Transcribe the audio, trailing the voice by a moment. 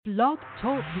Blog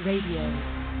Talk Radio.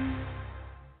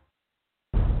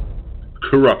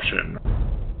 Corruption,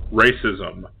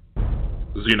 racism,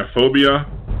 xenophobia,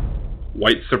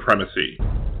 white supremacy,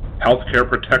 healthcare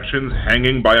protections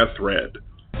hanging by a thread,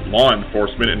 law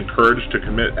enforcement encouraged to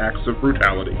commit acts of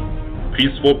brutality,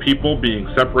 peaceful people being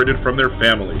separated from their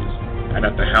families, and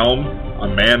at the helm, a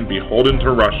man beholden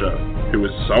to Russia who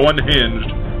is so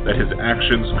unhinged that his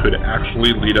actions could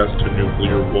actually lead us to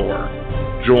nuclear war.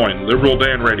 Join Liberal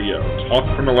Dan Radio, Talk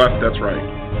from the Left, that's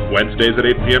right, Wednesdays at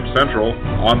 8 p.m. Central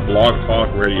on Blog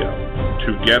Talk Radio.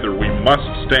 Together we must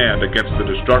stand against the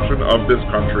destruction of this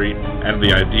country and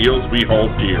the ideals we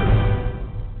hold dear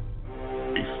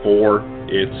before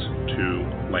it's too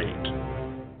late.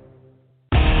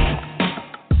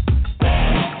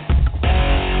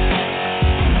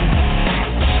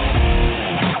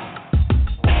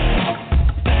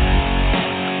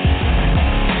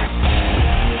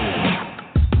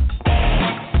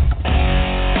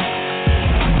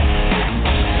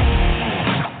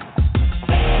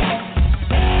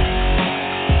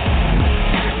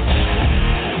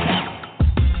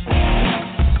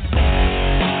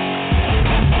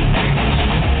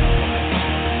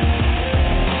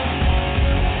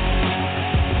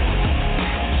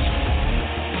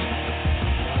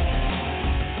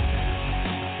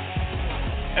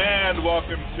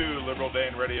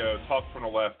 Talk from the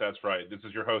Left, that's right. This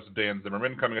is your host, Dan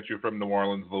Zimmerman, coming at you from New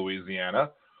Orleans,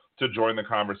 Louisiana. To join the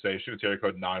conversation, it's area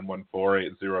code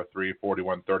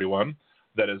 914-803-4131.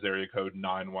 That is area code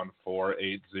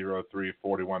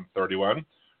 914-803-4131.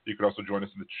 You can also join us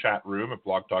in the chat room at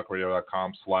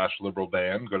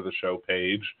blogtalkradio.com/liberaldan. Go to the show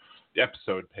page, the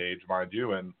episode page, mind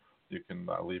you, and you can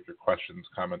leave your questions,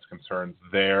 comments, concerns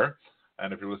there.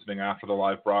 And if you're listening after the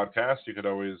live broadcast, you could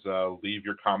always leave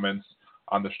your comments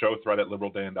on the show thread at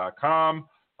liberaldan.com,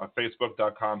 on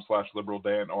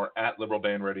facebook.com/liberaldan, or at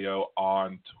liberaldanradio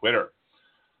on Twitter.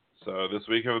 So this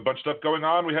week we have a bunch of stuff going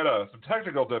on. We had some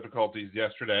technical difficulties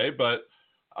yesterday, but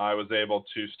I was able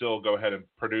to still go ahead and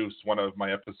produce one of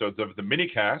my episodes of the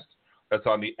minicast that's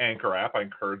on the Anchor app. I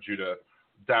encourage you to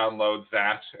download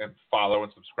that and follow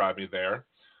and subscribe me there.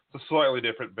 It's a slightly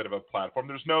different bit of a platform.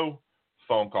 There's no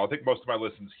phone call. I think most of my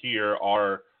listens here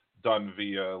are done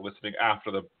via listening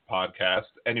after the podcast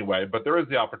anyway, but there is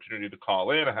the opportunity to call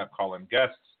in. I have call-in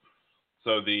guests.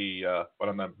 So but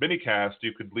on the minicast,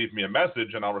 you could leave me a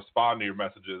message and I'll respond to your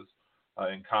messages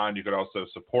in kind. You could also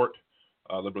support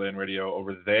Liberal Dan Radio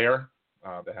over there.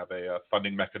 They have a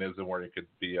funding mechanism where you could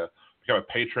become a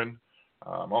patron.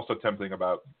 I'm also thinking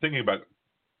about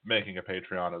making a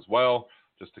Patreon as well,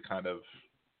 just to kind of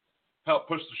help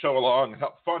push the show along and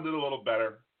help fund it a little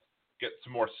better, get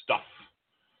some more stuff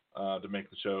to make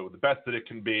the show the best that it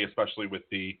can be, especially with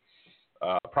the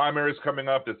primaries coming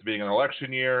up, this being an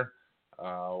election year.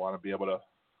 I want to be able to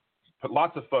put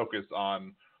lots of focus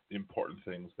on the important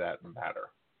things that matter.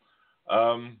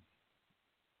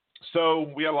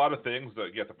 So we had a lot of things.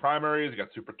 You got the primaries, you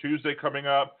got Super Tuesday coming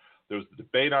up. There's the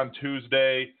debate on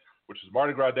Tuesday, which is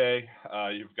Mardi Gras Day.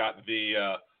 You've got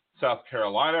the South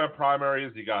Carolina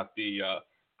primaries. You got the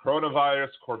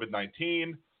coronavirus,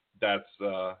 COVID-19. That's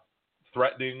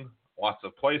threatening lots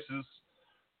of places,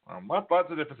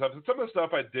 lots of different stuff. And some of the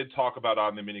stuff I did talk about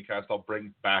on the minicast, I'll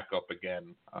bring back up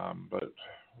again. But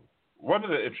one of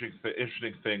the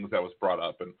interesting things that was brought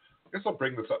up, and I guess I'll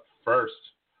bring this up first,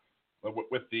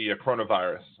 with the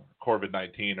coronavirus,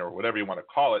 COVID-19, or whatever you want to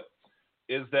call it,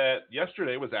 is that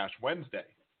yesterday was Ash Wednesday.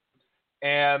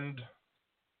 And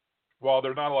while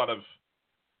there are not a lot of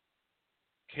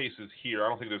cases here, I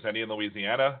don't think there's any in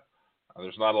Louisiana.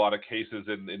 There's not a lot of cases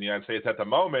in the United States at the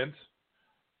moment.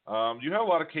 You have a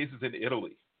lot of cases in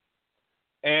Italy.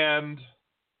 And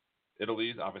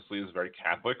Italy, obviously, is very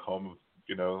Catholic, home of,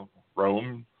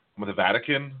 Rome, home of the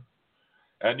Vatican.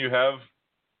 And you have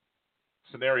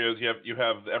scenarios. You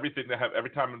have everything that have, every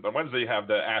time on Wednesday, you have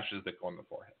the ashes that go on the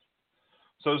forehead.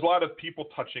 So there's a lot of people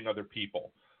touching other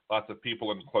people. Lots of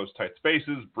people in close, tight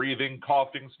spaces, breathing,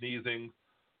 coughing, sneezing,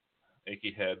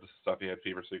 achy head, stuffy head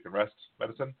fever so you can rest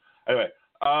medicine. Anyway,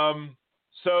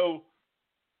 so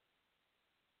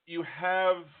you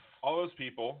have all those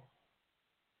people,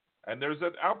 and there's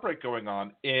an outbreak going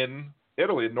on in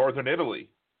Italy, in northern Italy.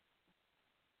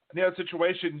 And you had a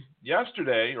situation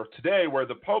yesterday or today where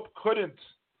the Pope couldn't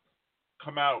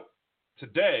come out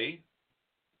today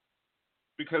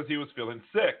because he was feeling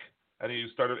sick. And he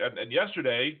started, and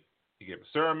yesterday he gave a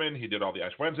sermon, he did all the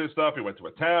Ash Wednesday stuff, he went to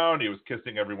a town, he was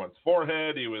kissing everyone's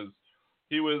forehead, he was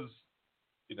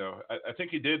I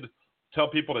think he did tell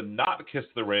people to not kiss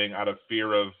the ring out of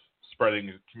fear of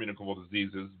spreading communicable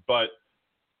diseases, but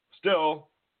still,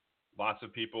 lots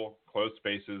of people, closed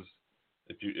spaces,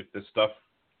 if this stuff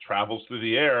travels through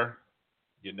the air,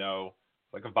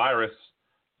 like a virus,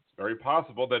 it's very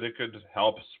possible that it could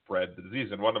help spread the disease.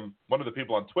 And one of the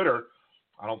people on Twitter,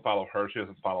 I don't follow her, she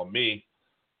doesn't follow me.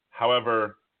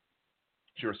 However,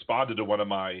 she responded to one of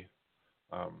my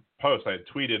posts. I had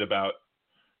tweeted about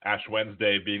Ash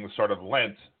Wednesday being the start of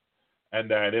Lent, and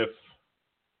that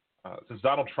since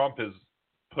Donald Trump has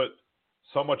put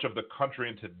so much of the country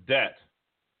into debt,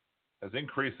 has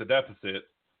increased the deficit,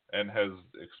 and has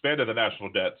expanded the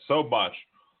national debt so much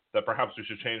that perhaps we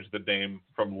should change the name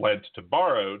from Lent to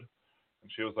Borrowed.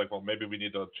 And she was like, well, maybe we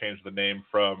need to change the name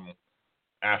from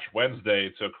Ash Wednesday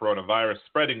to Coronavirus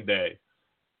Spreading Day.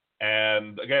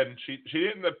 And again, she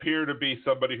didn't appear to be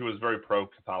somebody who was very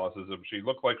pro-Catholicism. She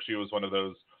looked like she was one of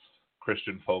those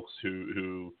Christian folks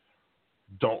who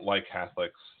don't like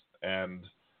Catholics. And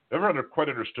never quite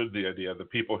understood the idea of the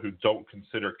people who don't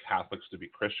consider Catholics to be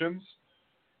Christians.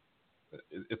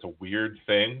 It's a weird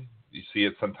thing. You see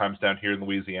it sometimes down here in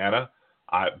Louisiana.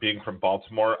 Being from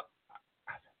Baltimore,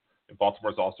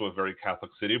 Baltimore is also a very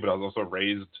Catholic city, but I was also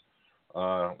raised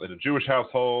in a Jewish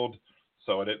household,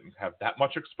 so I didn't have that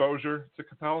much exposure to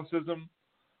Catholicism.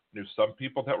 Knew some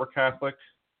people that were Catholic,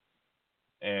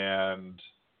 and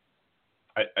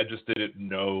I just didn't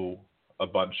know a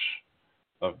bunch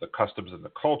of the customs and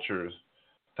the cultures,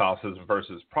 Catholicism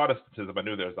versus Protestantism. I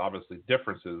knew there's obviously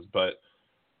differences, but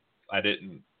I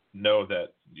didn't know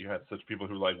that you had such people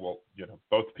who were like, well,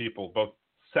 both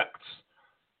sects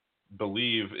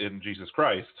believe in Jesus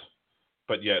Christ,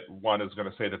 but yet one is going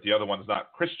to say that the other one is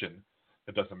not Christian.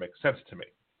 It doesn't make sense to me.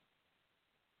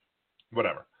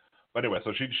 Whatever. But anyway,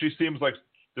 so she seems like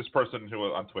this person who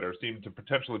on Twitter seemed to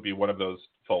potentially be one of those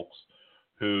folks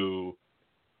who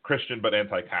Christian but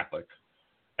anti-Catholic.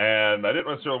 And I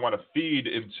didn't necessarily want to feed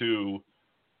into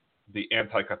the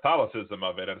anti-Catholicism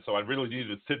of it. And so I really needed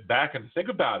to sit back and think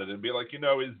about it and be like,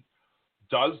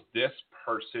 does this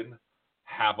person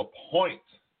have a point?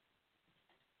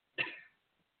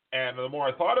 And the more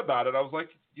I thought about it, I was like,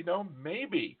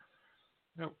 maybe.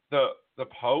 The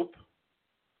Pope,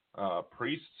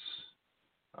 priests,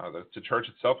 the church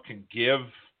itself can give,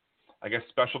 I guess,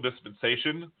 special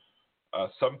dispensation.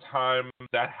 Sometimes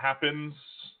that happens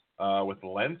with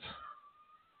Lent,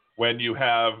 when you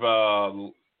have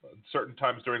certain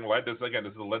times during Lent. This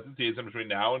is the Lenten season between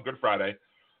now and Good Friday,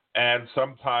 and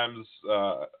sometimes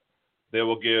they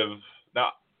will give.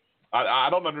 Now, I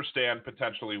don't understand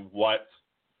potentially what.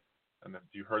 And if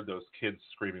you heard those kids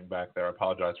screaming back there, I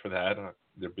apologize for that.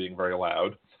 They're being very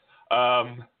loud.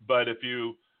 But if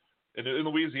you in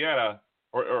Louisiana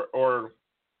or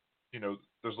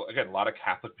there's again a lot of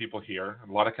Catholic people here,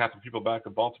 and a lot of Catholic people back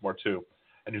in Baltimore too.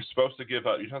 And you're supposed to give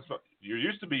up. You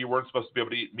weren't supposed to be able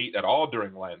to eat meat at all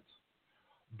during Lent,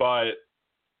 but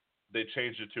they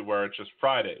changed it to where it's just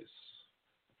Fridays.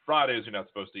 Fridays you're not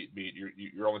supposed to eat meat.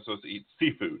 You're only supposed to eat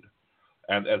seafood,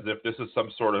 and as if this is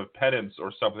some sort of penance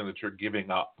or something that you're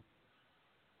giving up.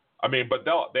 I mean, but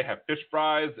they have fish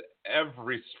fries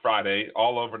every Friday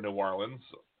all over New Orleans.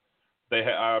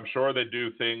 I'm sure they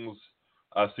do things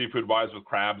seafood wise with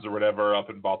crabs or whatever up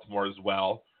in Baltimore as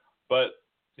well, but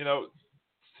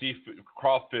seafood,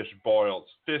 crawfish boils,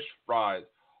 fish fries,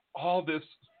 all this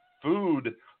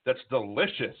food that's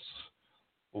delicious.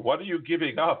 What are you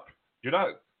giving up? You're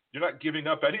not giving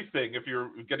up anything if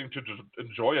you're getting to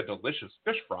enjoy a delicious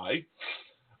fish fry.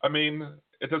 I mean,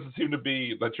 it doesn't seem to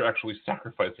be that you're actually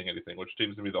sacrificing anything, which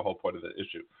seems to be the whole point of the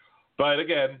issue. But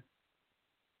again,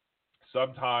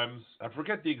 sometimes, I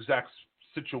forget the exact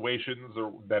situations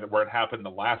where it happened the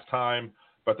last time,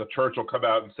 but the church will come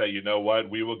out and say, you know what,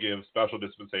 we will give special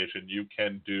dispensation. You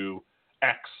can do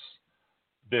X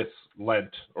this Lent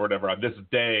or whatever on this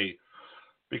day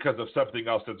because of something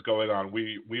else that's going on.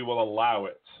 We will allow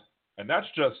it. And that's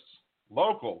just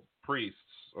local priests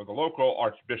or the local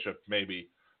archbishop maybe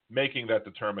making that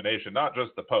determination, not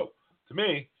just the Pope. To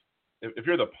me, if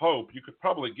you're the Pope, you could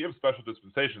probably give special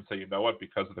dispensation, say, you know what,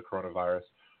 because of the coronavirus,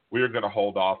 we are going to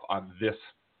hold off on this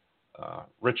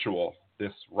ritual,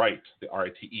 this rite, the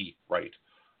RITE, rite,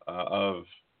 of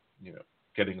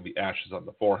getting the ashes on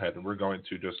the forehead, and we're going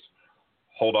to just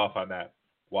hold off on that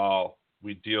while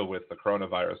we deal with the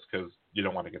coronavirus because you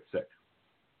don't want to get sick.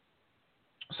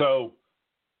 So,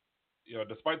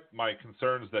 despite my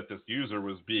concerns that this user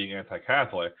was being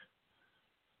anti-Catholic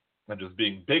and just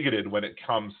being bigoted when it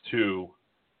comes to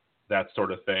that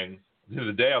sort of thing, at the end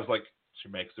of the day, I was like, she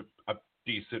makes a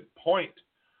decent point.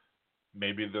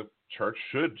 Maybe the church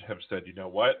should have said, you know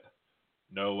what,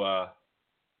 no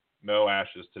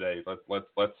ashes today.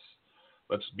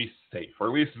 Let's be safe, or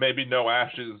at least maybe no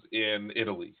ashes in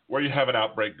Italy, where you have an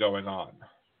outbreak going on.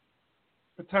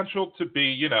 Potential to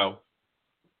be,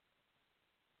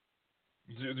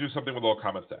 do something with a little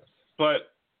common sense.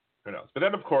 But who knows? But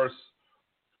then, of course,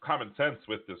 common sense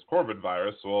with this Corbin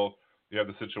virus. Well, you have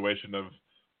the situation of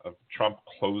Trump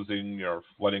closing or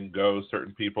letting go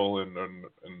certain people, and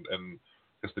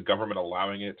just the government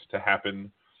allowing it to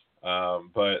happen.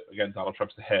 But again, Donald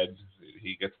Trump's the head;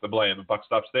 he gets the blame. The buck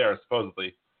stops there,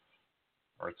 supposedly,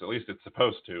 or at least it's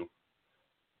supposed to.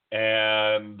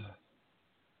 And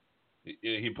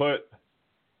he put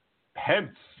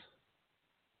Pence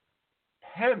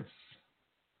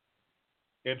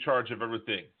in charge of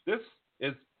everything. This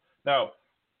is now.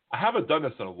 I haven't done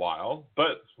this in a while,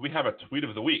 but we have a tweet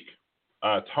of the week.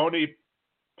 Tony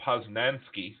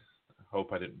Poznansky, I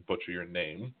hope I didn't butcher your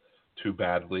name too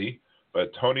badly,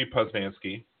 but Tony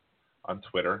Poznansky on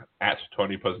Twitter, at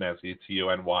Tony Poznansky,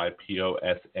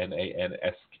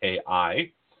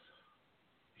 TonyPosnansky.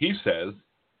 He says,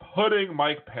 putting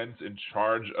Mike Pence in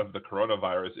charge of the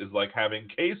coronavirus is like having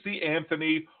Casey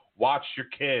Anthony watch your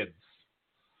kids.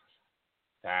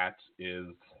 That is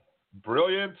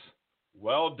brilliant.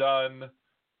 Well done.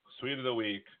 Tweet of the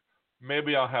week.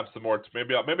 Maybe I'll have some more.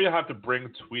 Maybe I'll have to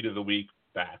bring tweet of the week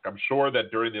back. I'm sure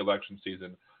that during the election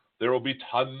season, there will be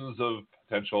tons of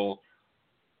potential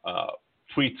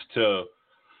tweets to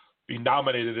be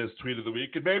nominated as tweet of the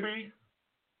week. And maybe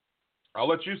I'll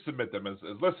let you submit them as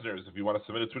listeners. If you want to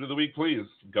submit a tweet of the week, please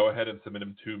go ahead and submit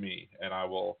them to me, and I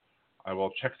will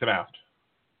check them out.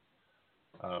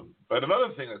 But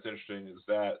another thing that's interesting is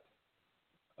that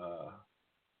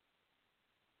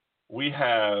we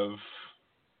have,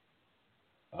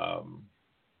 I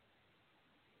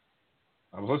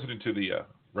was listening to the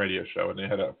radio show, and they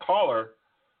had a caller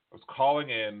who was calling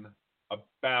in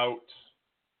about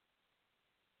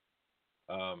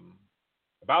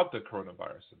the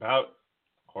coronavirus, about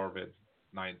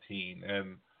COVID-19,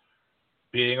 and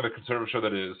being the conservative show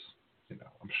that is,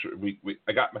 I'm sure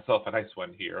I got myself a nice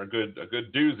one here, a good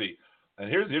doozy. And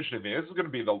here's the interesting thing: this is going to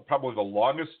be probably the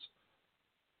longest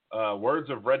words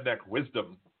of redneck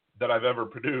wisdom that I've ever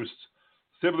produced,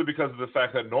 simply because of the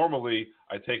fact that normally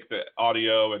I take the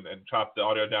audio and chop the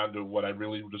audio down to what I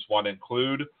really just want to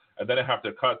include, and then I have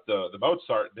to cut the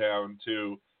Mozart down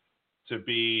to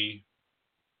be,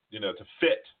 to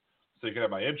fit. So you can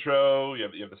have my intro, you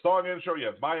have the song intro, you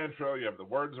have my intro, you have the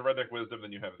words of redneck wisdom,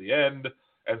 then you have the end,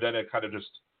 and then it kind of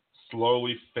just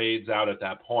slowly fades out at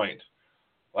that point.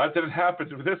 Well, that didn't happen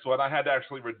with this one. I had to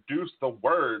actually reduce the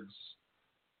words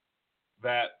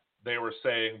that they were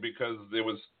saying because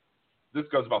this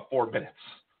goes about 4 minutes.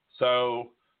 So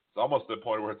it's almost to the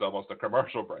point where it's almost a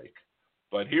commercial break.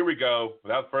 But here we go.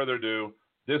 Without further ado,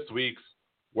 this week's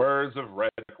Words of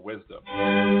Redneck Wisdom.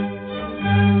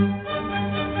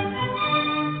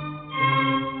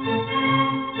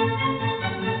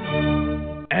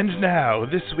 And now,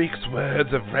 this week's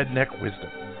Words of Redneck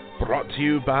Wisdom, brought to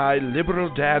you by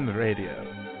Liberal Dan Radio.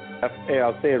 Hey,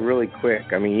 I'll say it really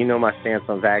quick. I mean, you know my stance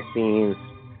on vaccines,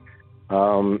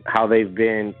 how they've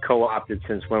been co-opted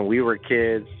since when we were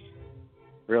kids,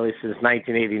 really since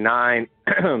 1989.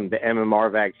 The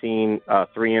MMR vaccine,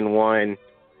 3-in-1,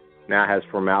 now has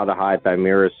formaldehyde,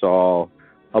 thimerosal,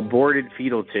 aborted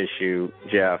fetal tissue,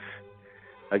 Jeff.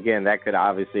 Again, that could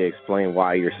obviously explain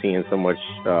why you're seeing so much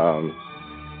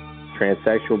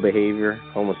transsexual behavior,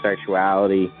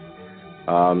 homosexuality.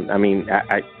 I mean,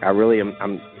 I really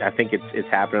am. I think it's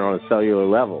happening on a cellular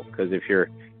level, because if you're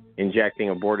injecting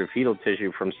aborted fetal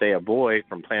tissue from, say, a boy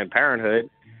from Planned Parenthood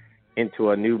into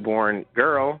a newborn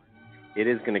girl, it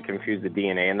is going to confuse the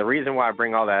DNA. And the reason why I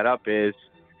bring all that up is,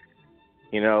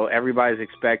 everybody's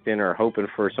expecting or hoping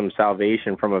for some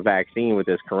salvation from a vaccine with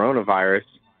this coronavirus.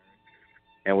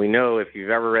 And we know, if you've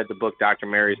ever read the book Dr.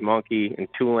 Mary's Monkey and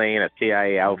Tulane, a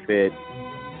CIA outfit,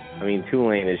 I mean,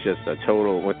 Tulane is just a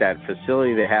total, with that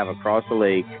facility they have across the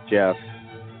lake, Jeff,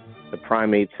 the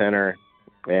Primate Center,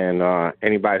 and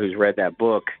anybody who's read that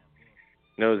book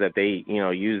knows that they,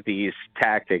 use these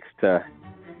tactics to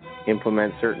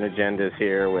implement certain agendas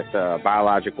here with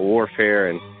biological warfare.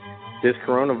 And this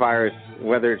coronavirus,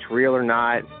 whether it's real or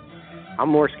not, I'm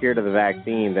more scared of the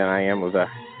vaccine than I am of the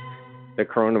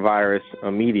coronavirus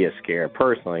media scare,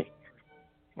 personally.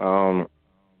 And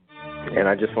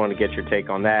I just want to get your take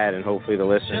on that, and hopefully the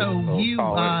listeners will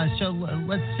call in. So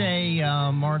let's say,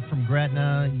 Mark from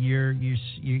Gretna, you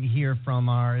hear from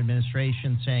our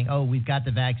administration saying, "Oh, we've got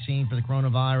the vaccine for the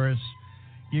coronavirus."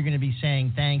 You're going to be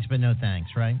saying thanks, but no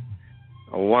thanks, right?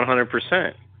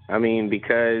 100%. I mean,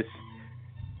 because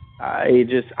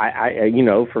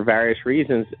for various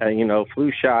reasons,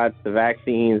 flu shots, the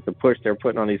vaccines, the push they're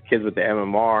putting on these kids with the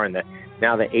MMR, and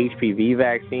now the HPV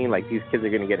vaccine, like these kids are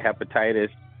going to get hepatitis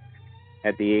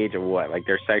at the age of what? Like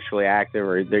they're sexually active,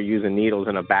 or they're using needles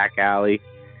in a back alley.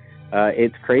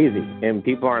 It's crazy, and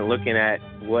people aren't looking at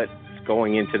what's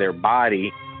going into their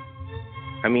body.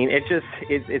 I mean,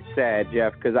 it's sad,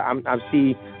 Jeff, because I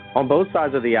see on both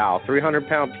sides of the aisle,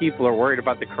 300-pound people are worried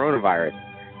about the coronavirus.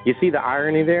 You see the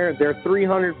irony there? They're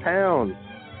 300 pounds.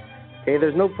 Okay,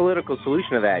 there's no political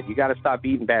solution to that. You got to stop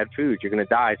eating bad food. You're going to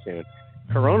die soon.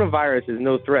 Coronavirus is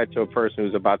no threat to a person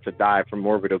who's about to die from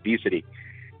morbid obesity.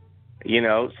 You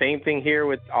know, same thing here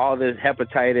with all the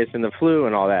hepatitis and the flu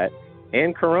and all that,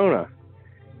 and corona.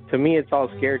 To me, it's all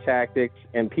scare tactics,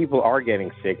 and people are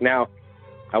getting sick. Now,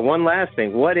 one last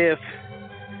thing. What if,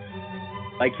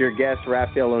 like your guest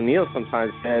Raphael O'Neal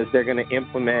sometimes says, they're going to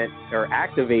implement or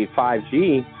activate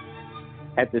 5G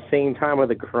at the same time with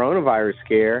the coronavirus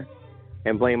scare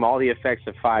and blame all the effects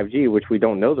of 5G, which we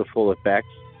don't know the full effects.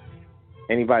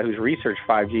 Anybody who's researched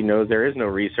 5G knows there is no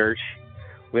research.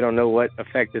 We don't know what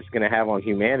effect it's going to have on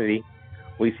humanity.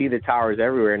 We see the towers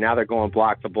everywhere. Now they're going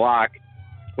block to block.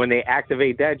 When they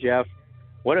activate that, Jeff,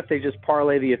 what if they just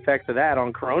parlay the effects of that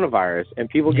on coronavirus and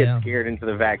people get scared into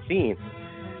the vaccine?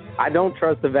 I don't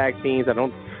trust the vaccines. I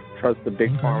don't trust the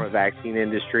big pharma vaccine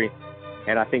industry.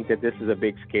 And I think that this is a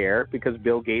big scare because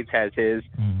Bill Gates has his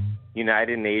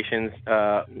United Nations,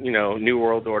 New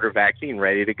World Order vaccine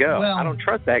ready to go. Well, I don't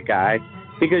trust that guy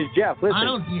because, Jeff, listen. I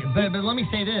don't, but let me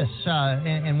say this,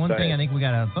 and one thing I think we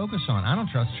got to focus on, I don't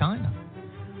trust China.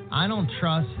 I don't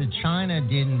trust that China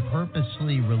didn't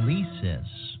purposely release this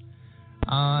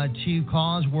to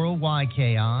cause worldwide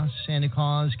chaos and to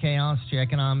cause chaos to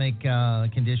economic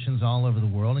conditions all over the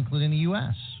world, including the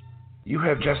U.S. You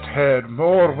have just heard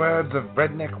more words of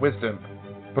redneck wisdom,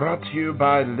 brought to you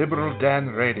by Liberal Dan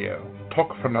Radio.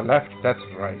 Talk from the left, that's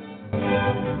right.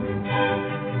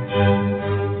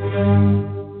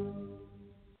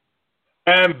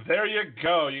 And there you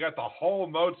go. You got the whole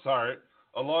Mozart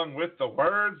along with the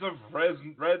words of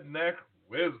redneck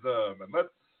wisdom. And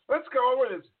let's go over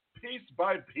this piece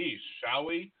by piece, shall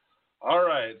we? All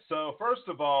right. So first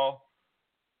of all,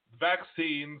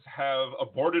 vaccines have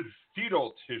aborted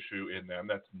fetal tissue in them.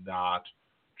 That's not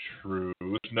true.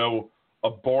 There's no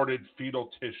aborted fetal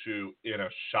tissue in a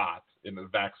shot, in a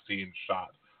vaccine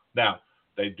shot. Now,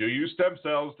 they do use stem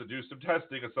cells to do some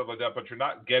testing and stuff like that, but you're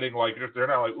not getting they're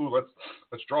not like, ooh,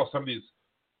 let's draw some of these,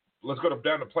 let's go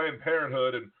down to Planned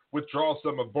Parenthood and withdraw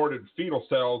some aborted fetal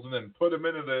cells and then put them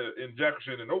into the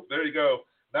injection and there you go.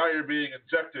 Now you're being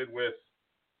injected with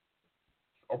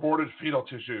aborted fetal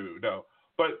tissue. No.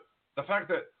 But the fact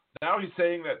that now he's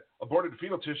saying that aborted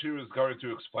fetal tissue is going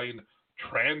to explain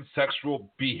transsexual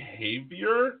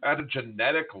behavior at a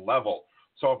genetic level.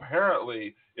 So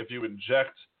apparently, if you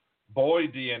inject boy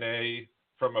DNA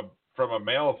from a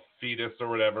male fetus or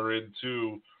whatever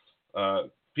into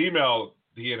female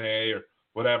DNA or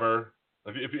whatever,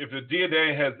 if the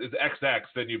DNA is XX,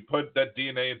 then you put that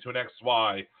DNA into an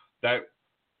XY, that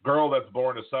girl that's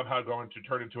born is somehow going to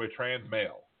turn into a trans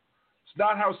male. It's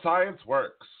not how science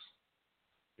works.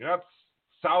 You're not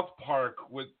South Park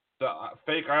with the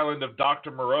fake island of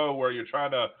Dr. Moreau where you're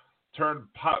trying to turn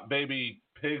pot baby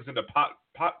pigs into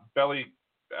pot-belly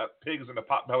pigs into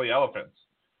pot-belly elephants.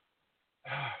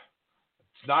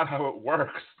 It's not how it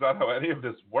works. It's not how any of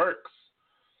this works.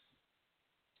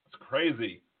 It's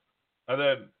crazy. And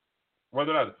then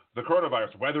whether or not the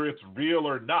coronavirus, whether it's real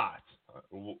or not,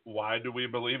 why do we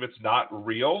believe it's not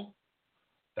real?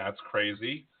 That's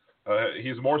crazy.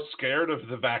 He's more scared of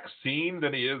the vaccine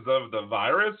than he is of the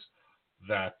virus.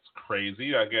 That's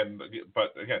crazy.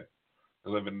 But again,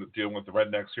 they live in dealing with the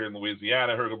rednecks here in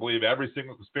Louisiana who are going to believe every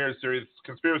single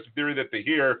conspiracy theory that they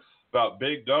hear about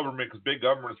big government because big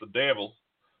government is the devil,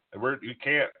 and you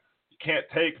can't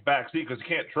take vaccine because you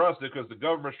can't trust it because the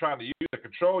government's trying to use it to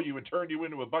control you and turn you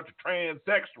into a bunch of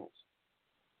transsexuals.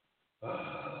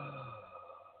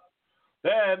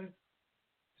 Then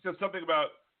he said something about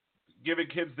giving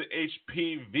kids the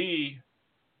HPV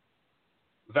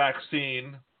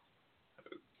vaccine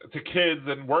to kids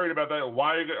and worried about that.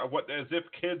 As if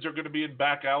kids are going to be in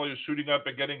back alleys shooting up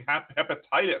and getting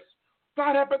hepatitis. It's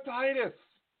not hepatitis.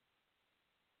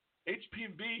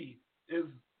 HPV is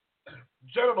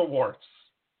genital warts.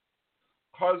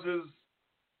 Causes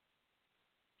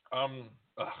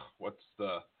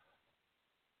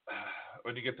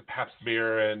when you get the pap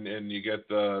smear and you get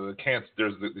the cancer,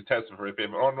 there's the test for if you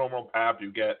have an abnormal pap,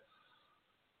 you get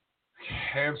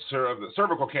cancer of the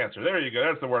cervical cancer. There you go.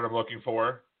 That's the word I'm looking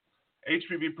for.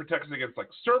 HPV protects against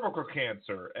cervical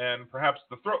cancer and perhaps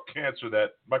the throat cancer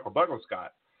that Michael Douglas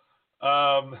got.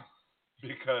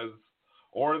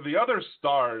 Or the other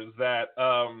stars that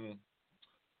one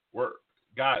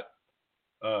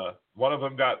of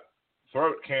them got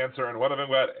throat cancer and one of them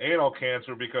got anal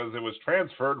cancer because it was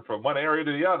transferred from one area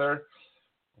to the other.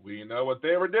 We know what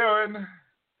they were doing,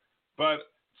 but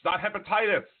it's not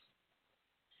hepatitis.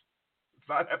 It's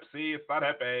not Hep C. It's not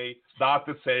Hep A. It's not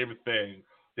the same thing.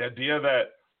 The idea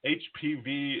that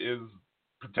HPV is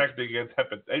protecting against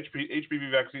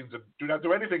HPV vaccines do not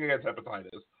do anything against hepatitis.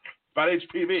 It's about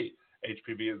HPV.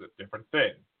 HPV is a different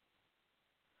thing.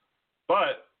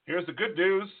 But here's the good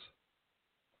news.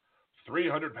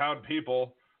 300-pound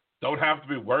people don't have to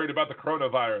be worried about the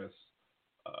coronavirus.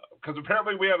 Because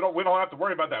apparently we don't have to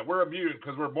worry about that. We're immune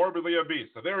because we're morbidly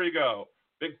obese. So there you go.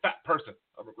 Big fat person.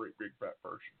 I'm a great big fat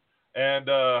person. And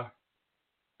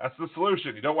that's the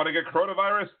solution. You don't want to get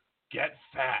coronavirus? Get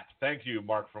fat. Thank you,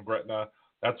 Mark from Gretna.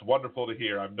 That's wonderful to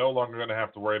hear. I'm no longer going to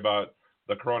have to worry about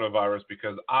the coronavirus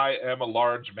because I am a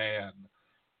large man.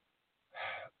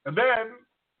 And then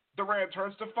the rant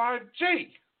turns to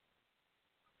 5G.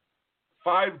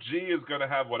 5G is going to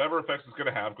have whatever effects it's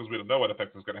going to have, because we don't know what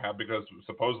effects it's going to have, because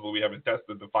supposedly we haven't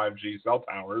tested the 5G cell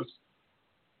towers.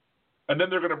 And then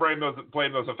they're going to blame those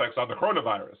effects on the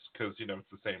coronavirus, because,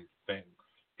 it's the same thing.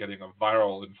 Getting a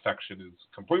viral infection is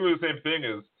completely the same thing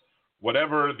as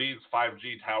whatever these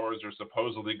 5G towers are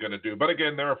supposedly going to do. But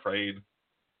again, they're afraid.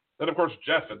 Then, of course,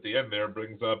 Jeff at the end there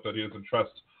brings up that he doesn't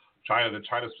trust China, that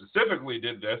China specifically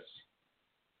did this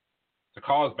to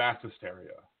cause mass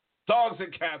hysteria. Dogs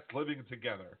and cats living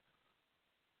together.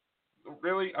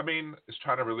 Really? I mean, is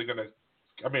China really going to...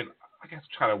 I guess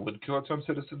China would kill its own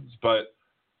citizens, but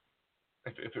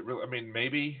if it really...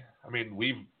 maybe.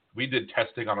 We did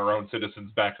testing on our own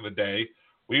citizens back in the day.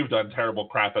 We've done terrible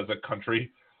crap as a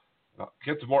country. I'll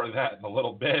get to more of that in a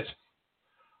little bit.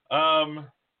 So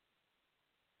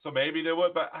maybe they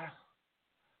would, but... I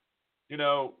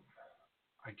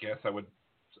guess I would...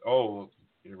 you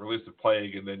release the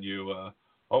plague and then you...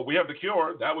 we have the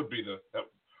cure. That would be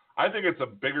I think it's a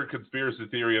bigger conspiracy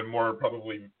theory and more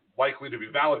probably likely to be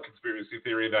valid conspiracy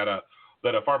theory that a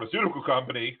pharmaceutical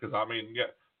company, because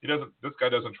this guy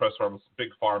doesn't trust big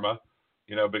pharma.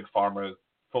 Big pharma is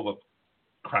full of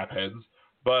crap heads.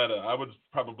 But I would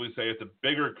probably say it's a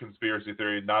bigger conspiracy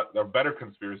theory, not a better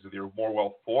conspiracy theory, more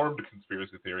well-formed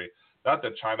conspiracy theory. Not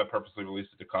that China purposely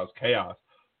released it to cause chaos,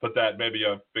 but that maybe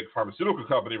a big pharmaceutical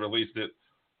company released it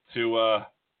to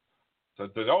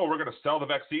we're going to sell the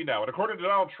vaccine now. And according to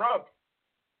Donald Trump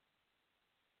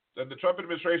and the Trump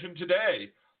administration today,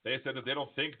 they said that they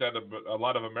don't think that a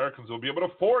lot of Americans will be able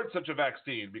to afford such a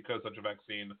vaccine, because such a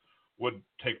vaccine would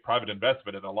take private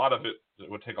investment, and a lot of it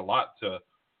would take a lot to,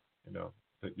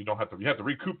 that you have to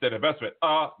recoup that investment.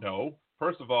 No.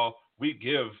 First of all, we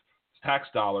give tax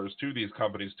dollars to these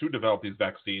companies to develop these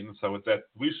vaccines, so it's that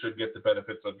we should get the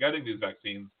benefits of getting these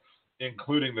vaccines,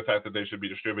 including the fact that they should be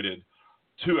distributed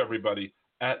to everybody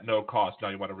at no cost. Now,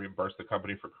 you want to reimburse the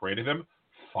company for creating them?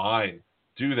 Fine.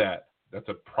 Do that. That's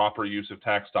a proper use of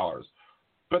tax dollars.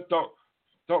 But don't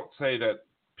say that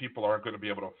people aren't going to be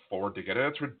able to afford to get it.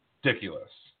 That's ridiculous.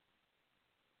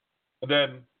 And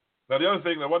then, now the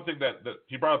one thing that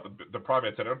he brought up, the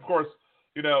Primate Center. Of course,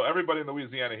 everybody in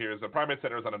Louisiana here is the Primate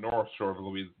Center is on the north shore of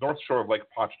Lake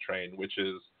Pontchartrain, which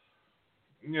is,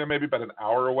 maybe about an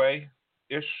hour away.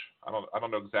 Ish. I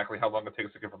don't know exactly how long it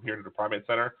takes to get from here to the Primate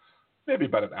Center. Maybe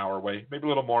about an hour away. Maybe a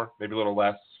little more. Maybe a little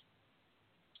less.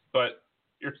 But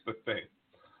here's the thing.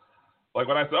 Like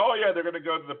when I say, they're going to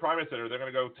go to the Primate Center. They're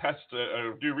going to go test,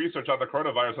 do research on the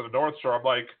coronavirus on the North Shore. I'm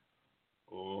like,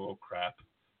 oh, crap.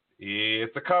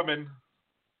 It's a-coming.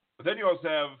 But then you also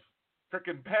have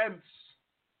frickin' Pence.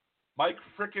 Mike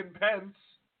frickin' Pence,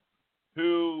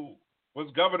 who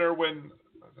was governor when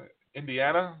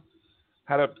Indiana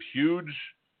had a huge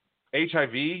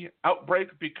HIV outbreak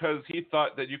because he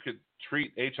thought that you could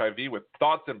treat HIV with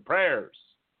thoughts and prayers.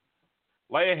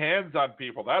 Lay hands on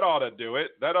people. That ought to do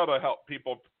it. That ought to help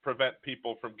prevent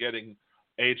people from getting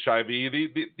HIV.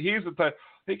 He's the type,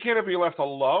 he can't be left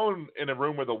alone in a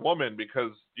room with a woman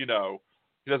because,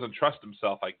 he doesn't trust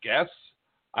himself, I guess.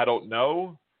 I don't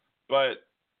know. But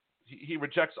he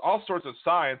rejects all sorts of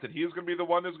science, and he's going to be the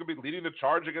one who's going to be leading the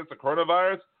charge against the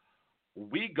coronavirus.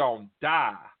 We gonna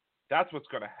die. That's what's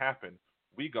gonna happen.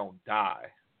 We gonna die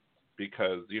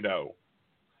because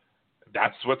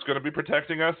that's what's gonna be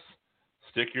protecting us.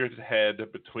 Stick your head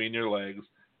between your legs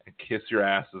and kiss your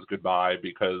asses goodbye,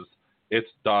 because it's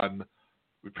done.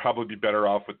 We'd probably be better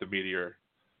off with the meteor.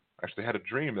 Actually, I had a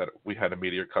dream that we had a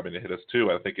meteor coming to hit us too.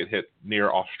 I think it hit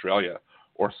near Australia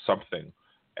or something,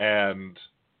 and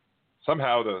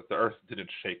somehow the Earth didn't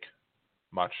shake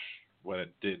much when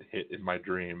it did hit in my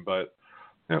dream, but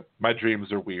my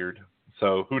dreams are weird,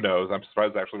 so who knows? I'm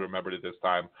surprised I actually remembered it this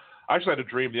time. I actually had a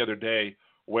dream the other day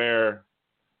where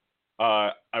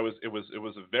It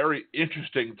was a very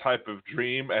interesting type of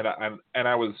dream, and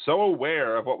I was so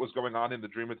aware of what was going on in the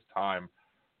dream at the time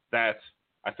that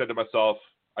I said to myself,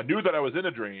 I knew that I was in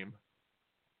a dream,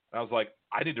 and I was like,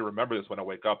 I need to remember this when I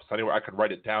wake up, so anyway I could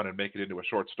write it down and make it into a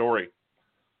short story.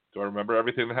 Do I remember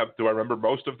everything that happened? Do I remember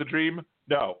most of the dream?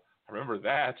 No. I remember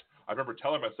that. I remember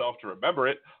telling myself to remember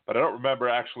it, but I don't remember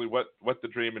actually what the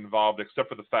dream involved, except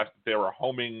for the fact that they were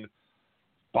homing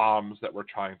bombs that were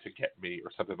trying to get me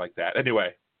or something like that.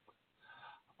 Anyway,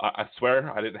 I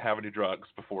swear I didn't have any drugs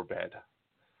before bed.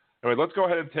 Anyway, let's go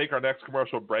ahead and take our next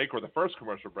commercial break, or the first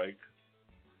commercial break.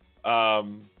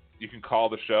 You can call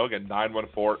the show, again,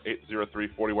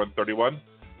 914-803-4131.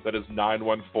 That is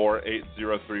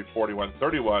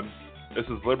 914-803-4131. This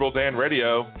is Liberal Dan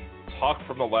Radio. Talk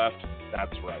from the left.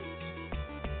 That's right.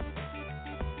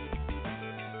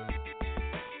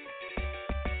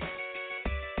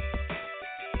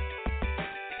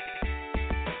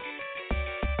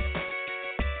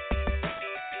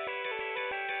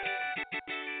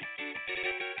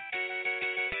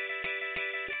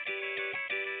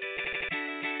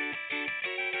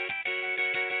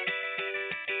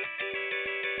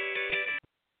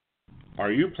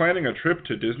 Are you planning a trip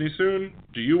to Disney soon?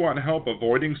 Do you want help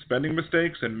avoiding spending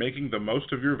mistakes and making the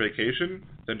most of your vacation?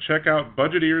 Then check out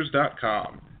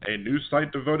Budgeteers.com, a new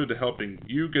site devoted to helping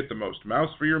you get the most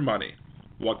mouse for your money.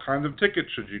 What kinds of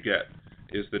tickets should you get?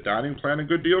 Is the dining plan a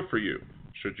good deal for you?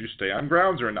 Should you stay on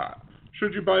grounds or not?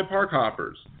 Should you buy park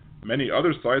hoppers? Many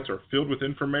other sites are filled with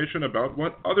information about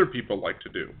what other people like to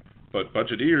do, but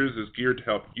Budgeteers is geared to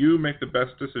help you make the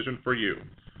best decision for you.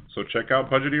 So check out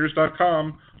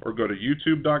Budgeteers.com or go to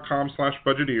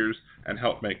YouTube.com/Budgeteers and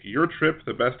help make your trip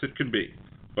the best it can be.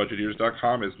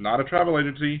 Budgeteers.com is not a travel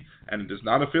agency and it is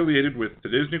not affiliated with the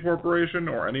Disney Corporation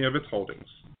or any of its holdings.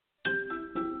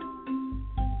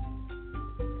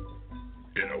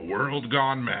 In a world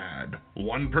gone mad,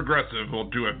 one progressive will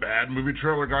do a bad movie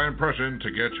trailer guy impression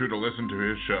to get you to listen to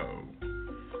his show.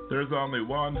 There's only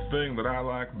one thing that I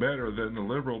like better than the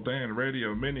Liberal Dan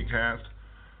Radio minicast.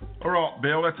 Alright,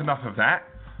 Bill, that's enough of that.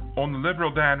 On the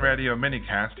Liberal Dan Radio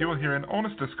minicast, you will hear an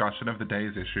honest discussion of the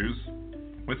day's issues,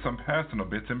 with some personal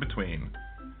bits in between.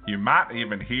 You might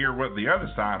even hear what the other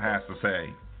side has to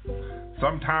say,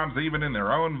 sometimes even in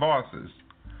their own voices.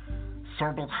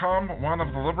 So become one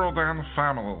of the Liberal Dan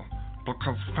family,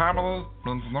 because family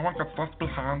means no one gets left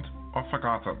behind or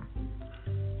forgotten.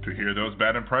 To hear those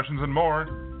bad impressions and more,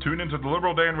 tune into the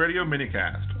Liberal Dan Radio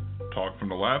minicast. Talk from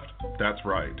the left, that's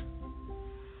right.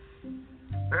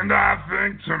 And I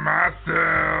think to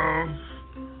myself,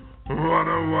 what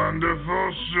a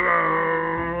wonderful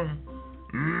show.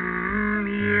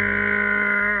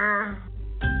 Yeah.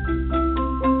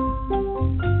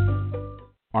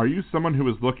 Are you someone who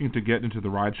is looking to get into the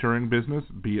ride-sharing business,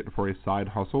 be it for a side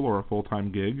hustle or a full-time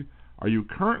gig? Are you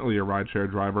currently a rideshare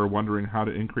driver wondering how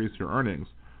to increase your earnings?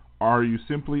 Or are you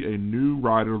simply a new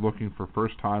rider looking for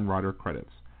first-time rider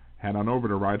credits? Head on over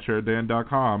to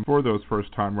ridesharedan.com for those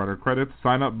first-time rider credits,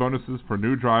 sign-up bonuses for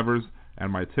new drivers,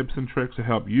 and my tips and tricks to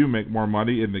help you make more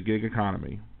money in the gig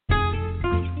economy.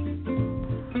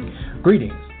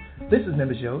 Greetings. This is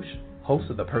Nimbus Yosh,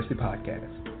 host of the Percy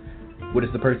Podcast. What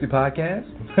is the Percy Podcast?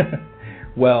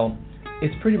 Well,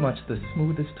 it's pretty much the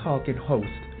smoothest talking host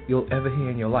you'll ever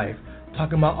hear in your life,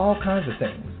 talking about all kinds of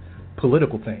things.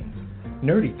 Political things,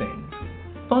 nerdy things,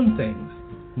 fun things,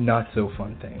 not so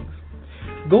fun things.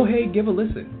 Go ahead, give a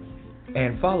listen,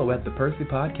 and follow at the Percy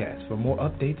Podcast for more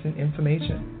updates and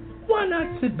information. Why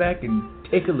not sit back and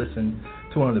take a listen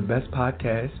to one of the best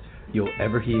podcasts you'll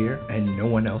ever hear, and no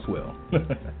one else will.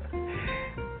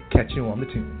 Catch you on the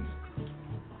tunes.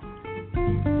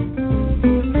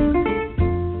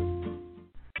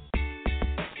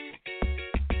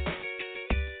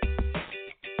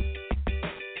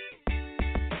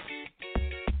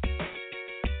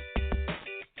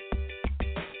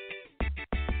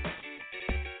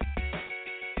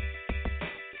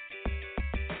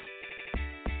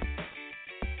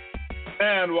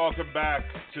 And welcome back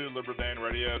to Liberal Dan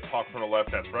Radio, Talk from the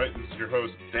Left, that's right. This is your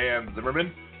host, Dan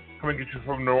Zimmerman, coming at you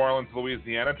from New Orleans,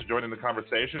 Louisiana. To join in the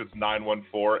conversation, it's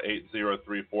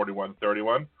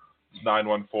 914-803-4131. It's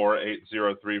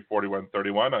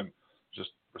 914-803-4131. I'm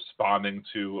just responding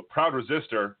to Proud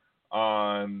Resistor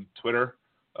on Twitter.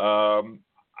 I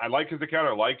like his account.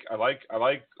 I like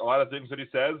a lot of things that he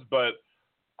says, but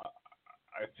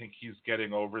I think he's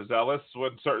getting overzealous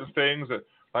with certain things.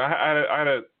 I had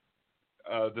a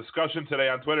discussion today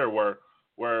on Twitter where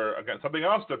again something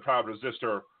else that Proud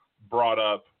Resistor brought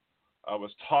up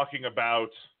was talking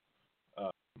about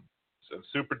some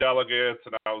super delegates,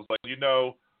 and I was like,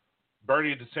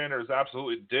 Bernie Sanders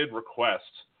absolutely did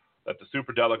request that the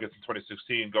superdelegates in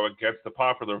 2016 go against the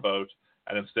popular vote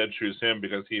and instead choose him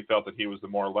because he felt that he was the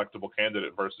more electable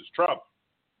candidate versus Trump.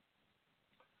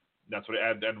 That's what,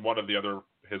 and one of the other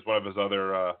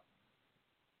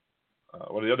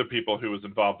people who was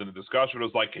involved in the discussion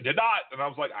was like, he did not, and I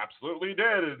was like, absolutely he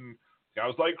did, and I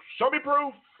was like, show me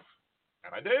proof,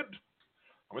 and I did.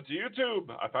 I went to YouTube.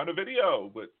 I found a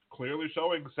video with clearly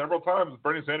showing several times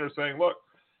Bernie Sanders saying, look,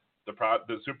 the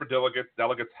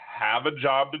superdelegates have a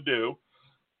job to do,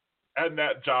 and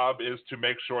that job is to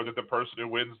make sure that the person who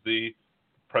wins the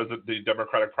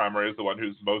Democratic primary is the one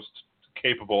who's most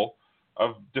capable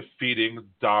of defeating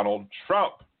Donald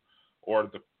Trump or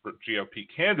the GOP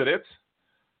candidate.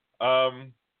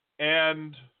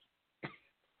 And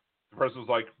the person was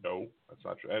like, no, that's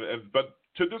not true. But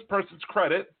to this person's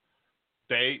credit,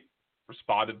 they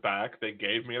responded back. They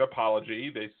gave me an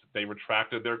apology. They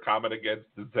retracted their comment against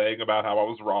the saying about how I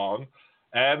was wrong,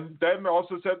 and then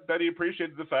also said that he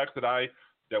appreciated the fact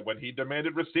that when he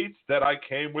demanded receipts, that I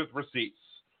came with receipts,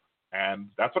 and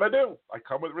that's what I do. I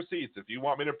come with receipts. If you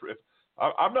want me to,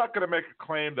 I'm not going to make a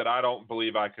claim that I don't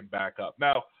believe I can back up.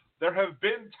 Now, there have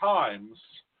been times,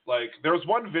 like there was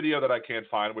one video that I can't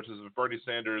find, which is of Bernie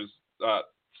Sanders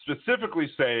specifically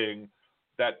saying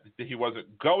that he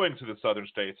wasn't going to the southern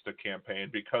states to campaign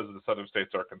because the southern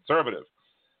states are conservative.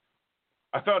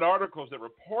 I found articles that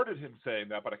reported him saying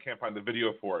that, but I can't find the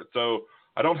video for it. So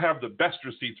I don't have the best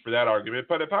receipts for that argument.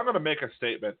 But if I'm going to make a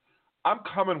statement, I'm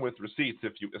coming with receipts,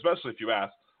 especially if you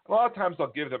ask. A lot of times I'll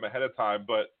give them ahead of time,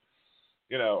 but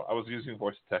I was using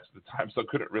voice to text at the time, so I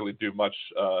couldn't really do much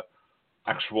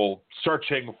actual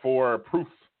searching for proof.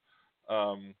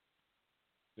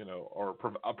 Or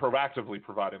proactively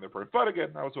providing the proof. But again,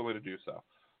 I was willing to do so.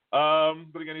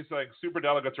 But again, he's saying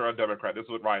superdelegates are undemocratic. This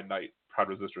is what Ryan Knight, Proud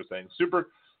Resistor, is saying.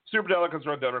 Superdelegates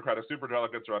are undemocratic.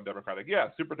 Superdelegates are undemocratic. Yeah,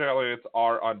 superdelegates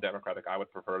are undemocratic. I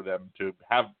would prefer them to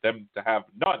have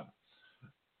none.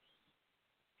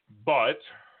 But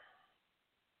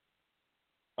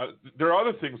there are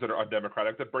other things that are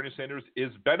undemocratic that Bernie Sanders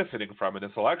is benefiting from in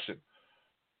this election.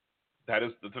 That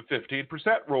is the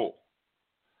 15% rule.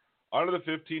 Under the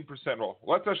 15% rule.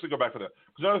 Let's actually go back to that.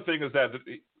 Because another thing is that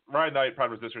Ryan Knight,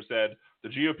 Proud Resistor, said the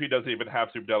GOP doesn't even have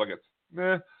superdelegates.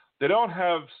 They don't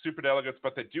have superdelegates,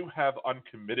 but they do have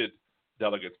uncommitted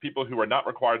delegates, people who are not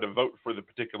required to vote for the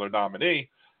particular nominee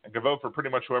and can vote for pretty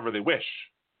much whoever they wish.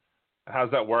 How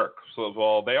does that work? So,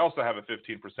 well, they also have a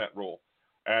 15% rule.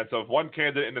 And so if one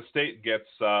candidate in the state gets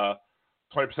 20%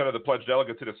 of the pledged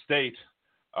delegates in a state,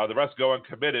 the rest go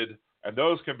uncommitted, and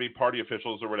those can be party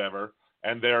officials or whatever,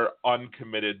 and they're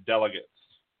uncommitted delegates.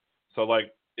 So,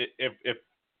 like,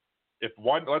 if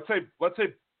one, let's say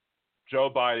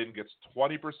Joe Biden gets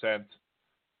 20%,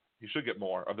 he should get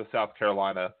more of the South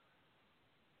Carolina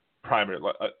primary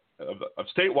of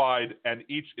statewide, and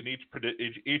each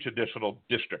additional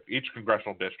district, each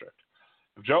congressional district.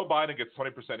 If Joe Biden gets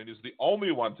 20% and he's the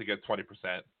only one to get 20%,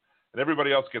 and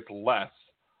everybody else gets less,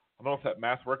 I don't know if that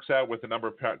math works out with the number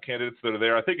of candidates that are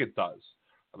there. I think it does.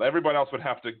 Everybody else would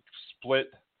have to split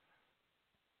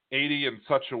 80 in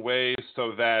such a way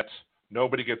so that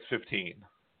nobody gets 15.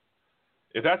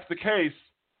 If that's the case,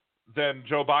 then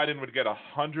Joe Biden would get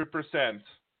 100%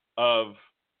 of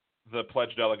the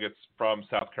pledged delegates from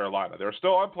South Carolina. There are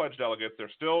still unpledged delegates.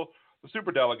 There's still the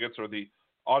superdelegates, or the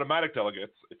automatic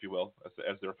delegates, if you will,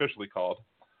 as they're officially called.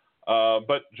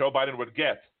 But Joe Biden would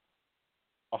get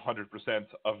 100%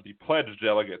 of the pledged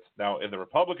delegates. Now, in the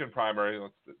Republican primary,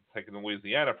 let's take in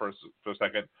Louisiana for a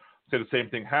second, say the same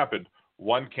thing happened.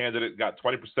 One candidate got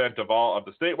 20% of all of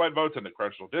the statewide votes and the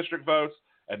congressional district votes,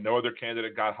 and no other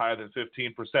candidate got higher than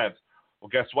 15%. Well,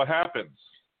 guess what happens?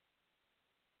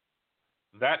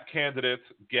 That candidate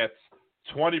gets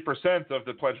 20% of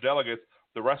the pledged delegates.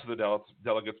 The rest of the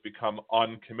delegates become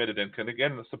uncommitted and can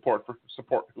again support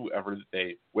whoever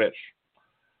they wish.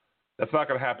 That's not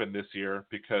going to happen this year,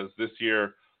 because this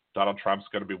year Donald Trump's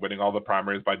going to be winning all the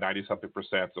primaries by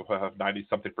 90-something%. So he'll have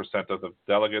 90-something% of the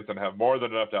delegates and have more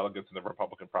than enough delegates in the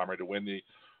Republican primary to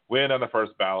win on the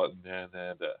first ballot.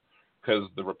 Because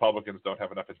the Republicans don't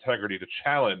have enough integrity to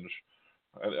challenge.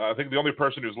 I think the only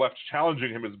person who's left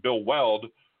challenging him is Bill Weld,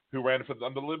 who ran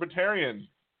on the Libertarian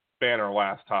banner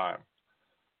last time.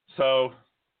 So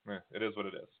it is what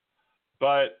it is.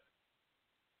 But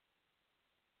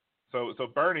so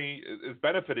Bernie is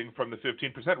benefiting from the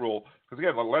 15% rule, because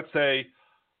again, let's say,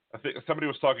 I think somebody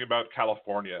was talking about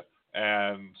California,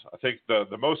 and I think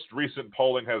the most recent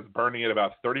polling has Bernie at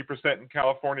about 30% in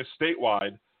California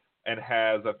statewide, and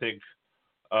has, I think,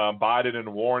 Biden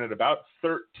and Warren at about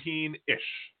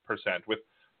 13-ish%, with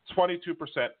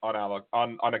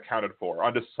 22% unaccounted for,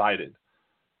 undecided.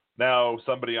 Now,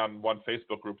 somebody on one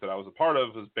Facebook group that I was a part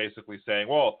of is basically saying,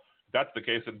 well, if that's the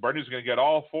case, then Bernie's going to get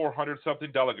all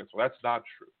 400-something delegates. Well, that's not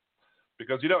true,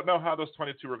 because you don't know how those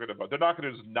 22 are going to vote. They're not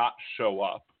going to just not show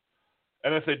up.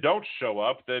 And if they don't show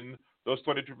up, then those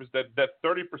 22%, that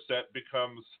 30%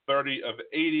 becomes 30 of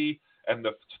 80, and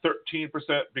the 13%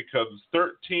 becomes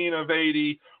 13 of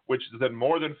 80, which is then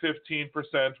more than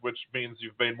 15%, which means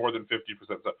you've made more than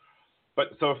 50%.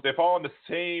 So if they fall in the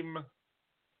same,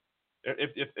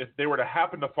 if they were to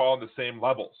happen to fall in the same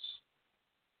levels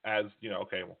as,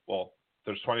 okay, well,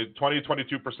 there's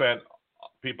 22%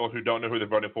 people who don't know who they're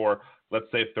voting for. Let's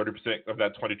say 30% of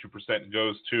that 22%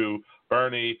 goes to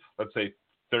Bernie. Let's say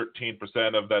 13%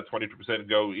 of that 22%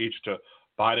 go each to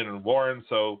Biden and Warren.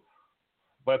 So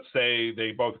let's say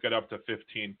they both get up to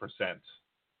 15%. And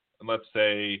let's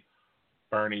say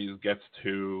Bernie gets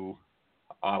to,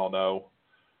 I don't know,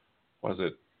 what is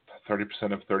it?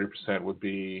 30% of 30% would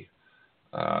be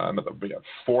 40%,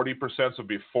 so it would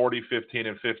be 40, 15,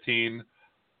 and 15.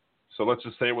 So let's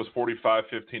just say it was 45,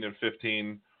 15, and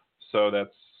 15. So that's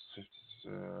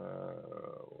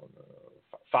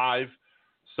 5.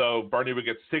 So Bernie would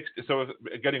get 60. So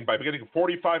by getting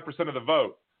 45% of the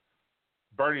vote,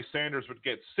 Bernie Sanders would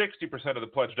get 60% of the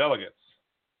pledged delegates.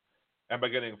 And by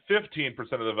getting 15%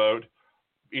 of the vote,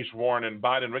 each Warren and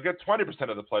Biden would get 20%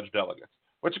 of the pledged delegates,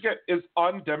 which again is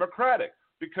undemocratic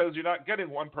because you're not getting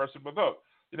one person to vote.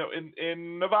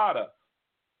 In Nevada,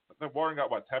 Warren got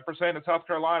 10%. In South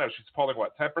Carolina, she's polling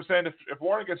 10%. If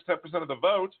Warren gets 10% of the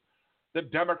vote, the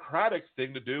democratic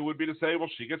thing to do would be to say, well,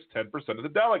 she gets 10% of the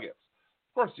delegates.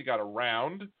 Of course, you got to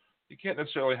round. You can't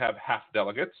necessarily have half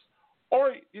delegates.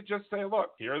 Or you just say,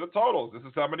 look, here are the totals. This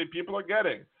is how many people are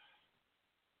getting.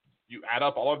 You add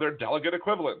up all of their delegate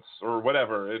equivalents or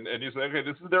whatever, and you say, okay,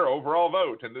 this is their overall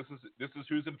vote, and this is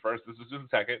who's in first, this is who's in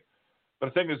second. But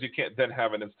the thing is, you can't then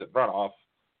have an instant runoff.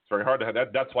 It's very hard to have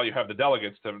that. That's why you have the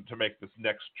delegates to make this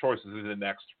next choices in the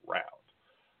next round.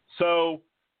 So,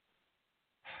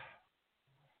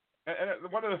 and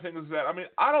one of the things is that,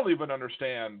 I don't even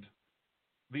understand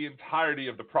the entirety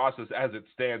of the process as it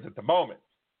stands at the moment.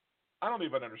 I don't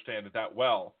even understand it that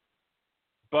well.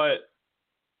 But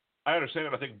I understand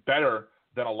it, I think, better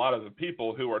than a lot of the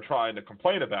people who are trying to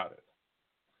complain about it.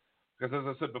 Because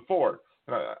as I said before,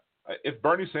 if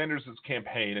Bernie Sanders'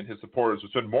 campaign and his supporters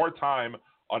would spend more time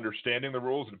understanding the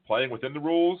rules and playing within the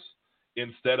rules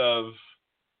instead of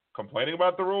complaining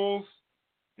about the rules,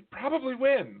 he'd probably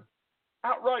win.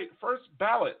 Outright, first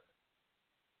ballot.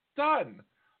 Done.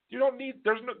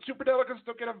 There's no superdelegates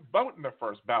don't get a vote in the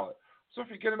first ballot. So if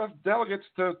you get enough delegates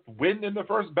to win in the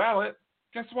first ballot,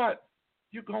 guess what?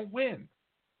 You're going to win.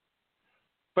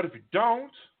 But if you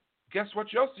don't, guess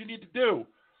what else you need to do?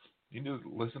 You need to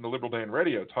listen to Liberal Dan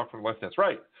Radio, talk from the left, that's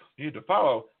right. You need to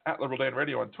follow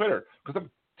 @LiberalDanRadio on Twitter, because I'm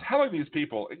telling these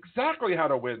people exactly how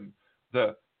to win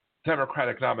the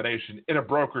Democratic nomination in a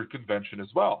brokered convention as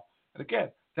well. And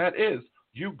again, that is,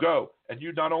 you go and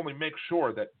you not only make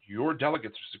sure that your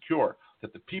delegates are secure,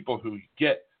 that the people who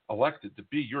get elected to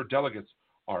be your delegates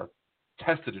are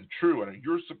tested and true and are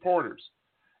your supporters.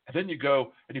 And then you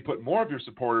go and you put more of your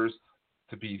supporters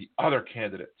to be the other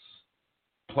candidates'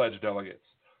 pledged delegates.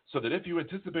 So that if you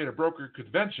anticipate a brokered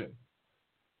convention,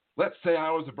 let's say I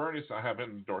was a Bernie, so I haven't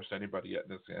endorsed anybody yet in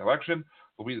this election.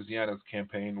 Louisiana's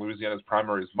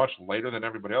primary is much later than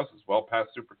everybody else. It's well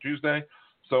past Super Tuesday.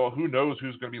 So who knows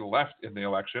who's going to be left in the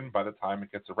election by the time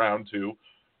it gets around to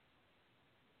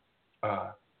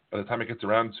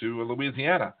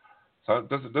Louisiana. So it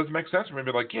doesn't make sense for me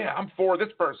to be like, yeah, I'm for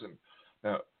this person.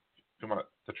 Now, if you want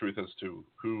the truth as to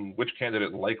which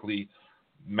candidate likely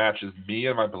matches me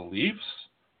and my beliefs,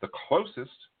 the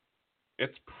closest,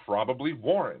 it's probably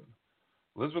Warren.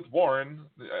 Elizabeth Warren,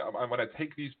 when I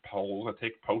take these polls, I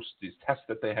take posts, these tests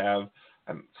that they have,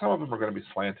 and some of them are going to be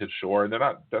slanted, sure, and they're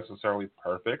not necessarily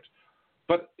perfect,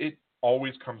 but it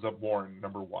always comes up Warren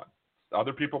number one.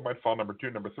 Other people might fall number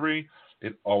 2, number 3.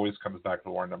 It always comes back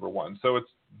to Warren number 1. So it's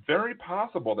very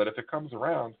possible that if it comes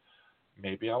around,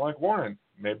 maybe I like Warren.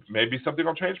 Maybe something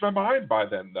will change my mind by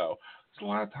then, though. There's a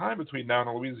lot of time between now and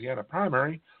the Louisiana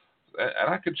primary,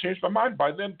 and I could change my mind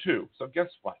by then, too. So guess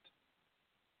what?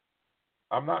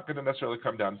 I'm not going to necessarily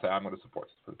come down and say I'm going to support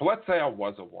this. But let's say I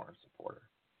was a Warren supporter.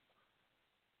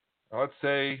 Now, let's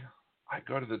say I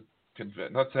go to the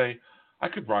convention. Let's say I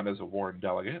could run as a Warren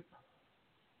delegate.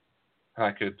 And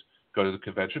I could go to the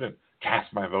convention and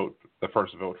cast my vote, the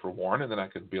first vote for Warren, and then I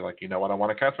could be like, you know what, I want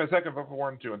to cast my second vote for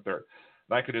Warren, 2, and 3rd.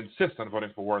 And I could insist on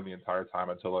voting for Warren the entire time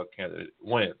until a candidate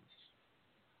wins.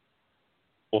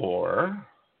 Or,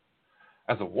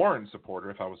 as a Warren supporter,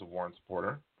 if I was a Warren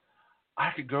supporter,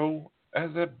 I could go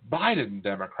as a Biden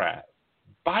Democrat.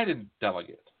 Biden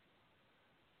delegate.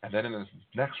 And then in the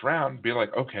next round, be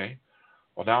like, okay,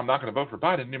 well, now I'm not going to vote for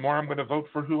Biden anymore. I'm going to vote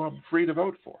for who I'm free to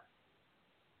vote for.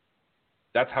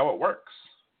 That's how it works.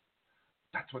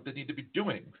 That's what they need to be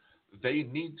doing. They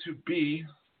need to be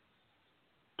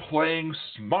playing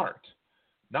smart,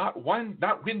 not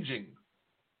whinging.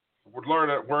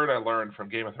 Word I learned from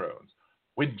Game of Thrones.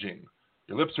 Whinging.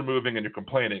 Your lips are moving and you're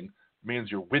complaining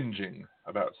means you're whinging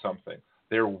about something.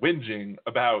 They're whinging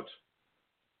about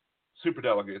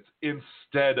superdelegates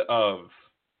instead of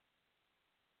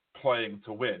playing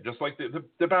to win. Just like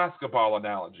the basketball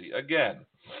analogy. Again,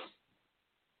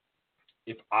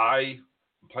 if I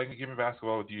am playing a game of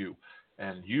basketball with you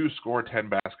and you score 10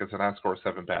 baskets and I score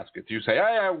 7 baskets, you say,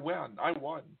 hey, I won.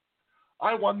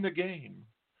 I won the game.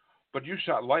 But you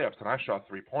shot layups and I shot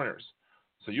 3-pointers.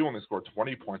 So you only scored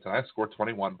 20 points and I scored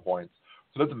 21 points.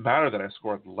 So it doesn't matter that I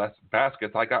scored less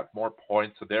baskets. I got more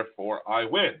points, so therefore I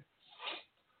win.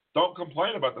 Don't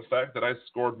complain about the fact that I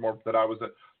scored more,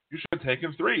 you should have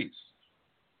taken threes.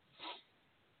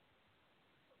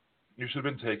 You should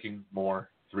have been taking more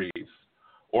threes.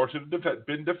 Or should have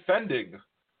been defending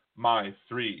my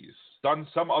threes. Done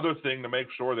some other thing to make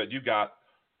sure that you got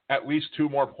at least 2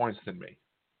 more points than me.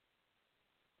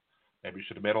 Maybe you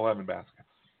should have made 11 baskets.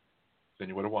 Then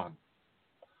you would have won.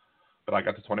 But I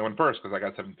got to 21 first because I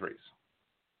got 7 threes.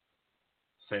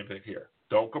 Same thing here.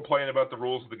 Don't complain about the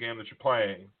rules of the game that you're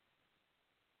playing.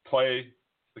 Play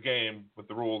the game with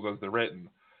the rules as they're written.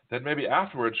 Then maybe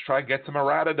afterwards try and get some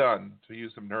errata done, to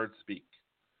use some nerd speak.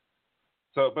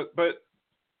 So, but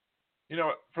you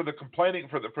know, for the complaining,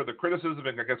 for the criticism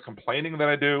and I guess complaining that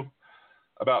I do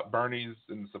about Bernie's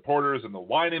and supporters and the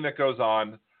whining that goes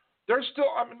on, there's still,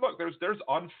 I mean, look, there's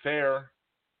unfair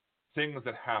things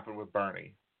that happen with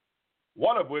Bernie.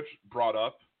 One of which brought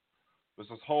up was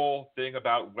this whole thing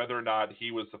about whether or not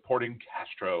he was supporting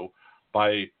Castro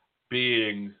by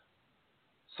being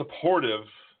supportive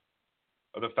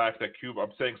of the fact that Cuba,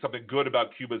 I'm saying something good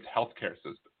about Cuba's healthcare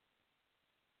system.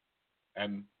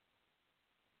 And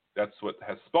that's what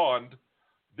has spawned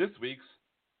this week's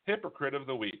Hypocrite of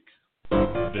the Week.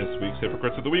 This week's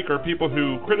Hypocrites of the Week are people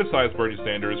who criticize Bernie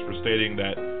Sanders for stating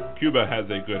that Cuba has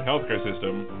a good healthcare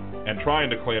system and trying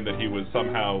to claim that he was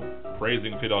somehow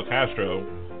praising Fidel Castro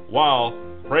while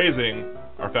praising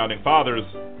our founding fathers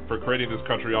for creating this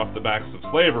country off the backs of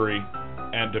slavery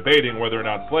and debating whether or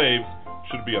not slaves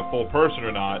should be a full person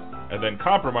or not, and then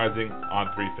compromising on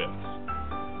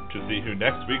 3/5. To see who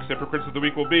next week's Hypocrites of the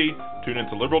Week will be, tune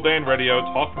into Liberal Dan Radio,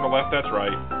 Talk from the Left, That's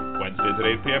Right, Wednesdays at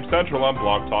 8 p.m. Central on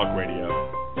Blog Talk Radio.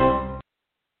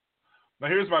 Now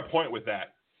here's my point with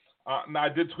that. Now I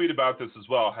did tweet about this as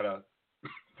well. I had a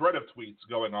thread of tweets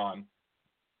going on.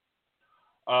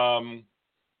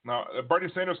 Now, Bernie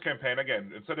Sanders' campaign,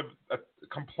 again, instead of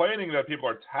complaining that people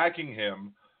are attacking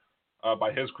him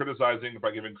by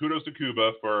giving kudos to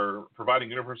Cuba for providing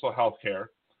universal health care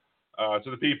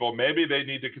to the people, maybe they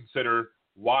need to consider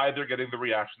why they're getting the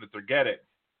reaction that they're getting.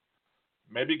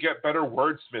 Maybe get better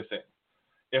wordsmithing.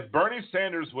 If Bernie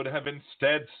Sanders would have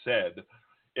instead said,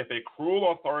 if a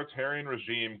cruel authoritarian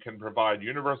regime can provide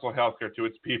universal health care to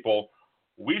its people,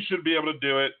 we should be able to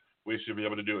do it. We should be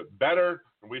able to do it better,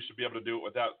 and we should be able to do it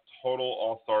without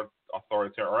total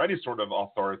authoritarian or any sort of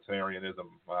authoritarianism.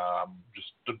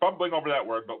 Just bumbling over that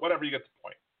word, but whatever, you get the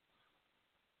point.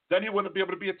 Then he wouldn't be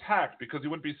able to be attacked because he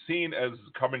wouldn't be seen as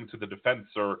coming to the defense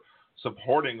or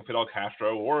supporting Fidel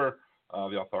Castro or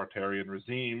the authoritarian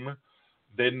regime.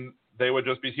 Then he would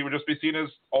just be seen as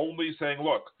only saying,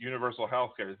 look, universal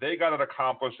health care, they got it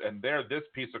accomplished and they're this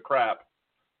piece of crap.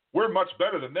 We're much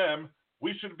better than them.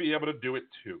 We should be able to do it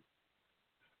too.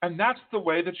 And that's the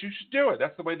way that you should do it.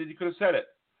 That's the way that you could have said it.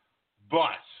 But,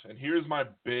 and here's my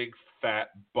big fat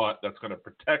but that's going to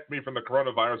protect me from the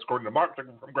coronavirus, according to Mark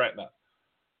from Gretna.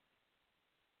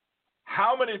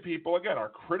 How many people, again, are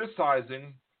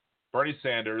criticizing Bernie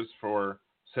Sanders for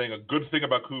saying a good thing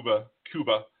about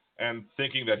Cuba, and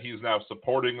thinking that he's now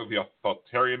supporting the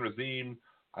authoritarian regime?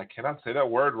 I cannot say that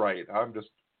word right. I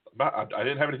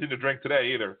didn't have anything to drink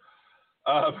today either.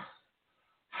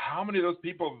 How many of those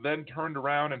people then turned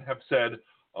around and have said,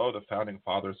 oh, the founding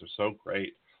fathers are so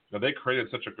great. Now, they created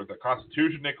the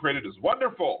Constitution they created is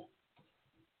wonderful.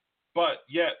 But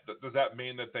yet, does that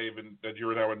mean that that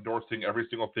you're now endorsing every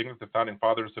single thing that the founding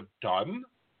fathers have done?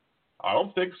 I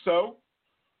don't think so.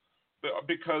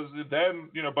 Because then,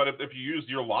 but if you use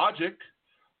your logic,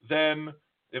 then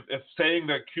if saying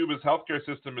that Cuba's healthcare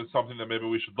system is something that maybe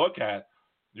we should look at,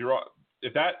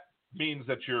 if that means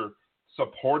that you're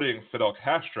supporting Fidel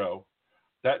Castro,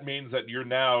 that means that you're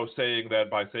now saying that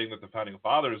by saying that the founding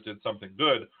fathers did something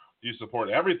good, you support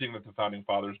everything that the founding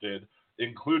fathers did,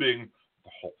 including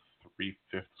the whole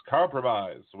 3/5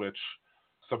 compromise, which,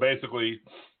 so basically,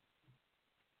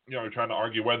 you're trying to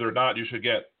argue whether or not you should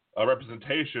get a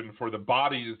representation for the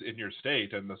bodies in your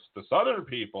state. And the Southern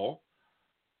people,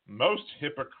 most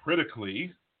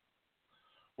hypocritically,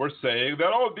 were saying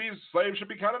that all of these slaves should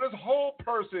be counted as whole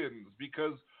persons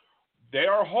because they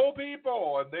are whole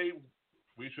people, and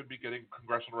we should be getting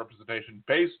congressional representation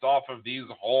based off of these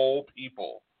whole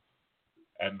people.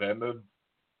 And then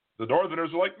the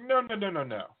Northerners are like, no.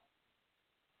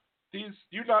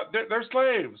 They're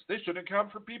slaves. They shouldn't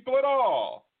count for people at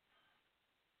all.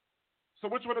 So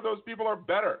which one of those people are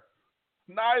better?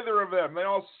 Neither of them. They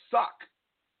all suck.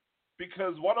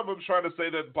 Because one of them's trying to say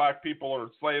that black people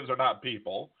or slaves are not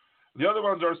people. The other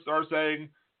ones are saying,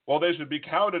 well, they should be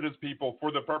counted as people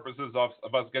for the purposes of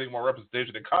us getting more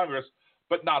representation in Congress,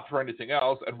 but not for anything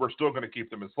else, and we're still going to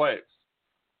keep them as slaves.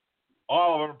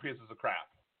 All of them are pieces of crap.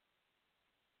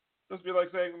 Just be like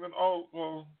saying, oh,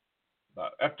 well,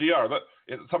 FDR.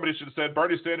 Somebody should have said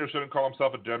Bernie Sanders shouldn't call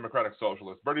himself a democratic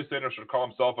socialist. Bernie Sanders should call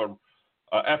himself a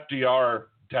FDR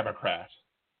Democrat.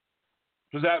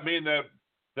 Does that mean that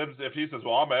then if he says,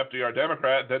 well, I'm an FDR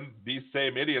Democrat, then these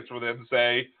same idiots will then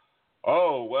say,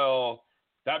 oh, well,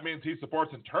 that means he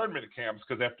supports internment camps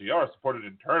because FDR supported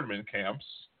internment camps.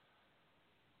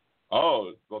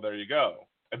 Oh, well, there you go.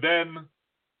 And then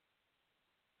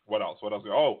what else?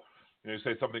 Oh, you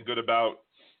say something good about,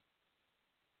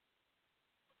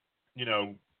 I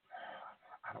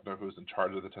don't know who's in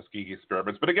charge of the Tuskegee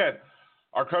experiments, but again,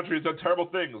 our country has done terrible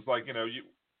things like,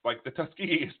 like the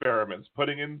Tuskegee experiments,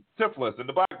 putting in syphilis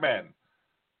into black men,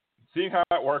 seeing how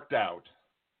that worked out.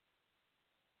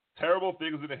 Terrible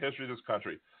things in the history of this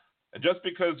country. And just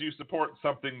because you support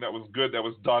something that was good that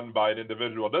was done by an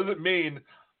individual doesn't mean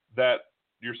that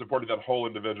you're supporting that whole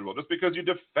individual. Just because you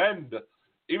defend,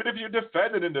 even if you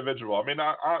defend an individual,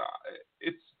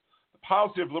 it's the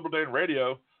policy of Liberal Dan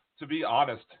Radio to be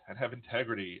honest and have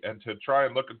integrity and to try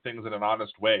and look at things in an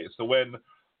honest way. So when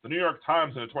the New York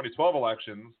Times in the 2012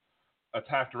 elections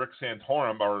attacked Rick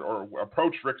Santorum or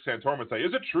approached Rick Santorum and say,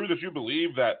 is it true that you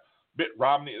believe that Mitt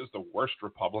Romney is the worst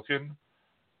Republican?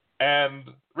 And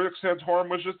Rick Santorum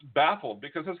was just baffled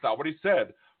because that's not what he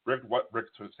said. What Rick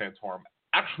Santorum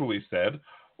actually said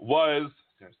was,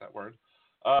 there's that word,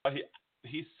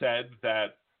 he said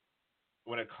that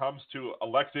when it comes to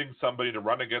electing somebody to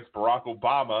run against Barack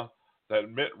Obama,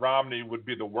 that Mitt Romney would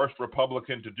be the worst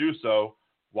Republican to do so.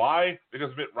 Why? Because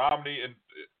Mitt Romney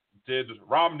did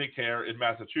Romneycare in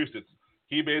Massachusetts.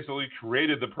 He basically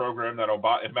created the program that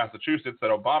in Massachusetts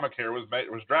that Obamacare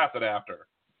was drafted after.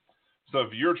 So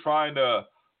if you're trying to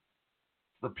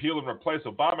repeal and replace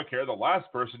Obamacare, the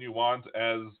last person you want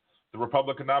as the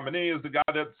Republican nominee is the guy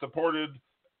that supported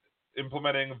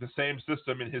implementing the same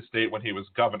system in his state when he was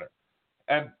governor.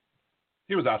 And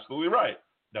he was absolutely right.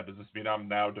 Now, does this mean I'm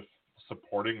now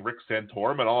supporting Rick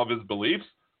Santorum and all of his beliefs?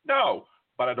 No,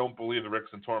 but I don't believe that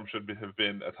Rick Santorum should have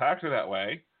been attacked in that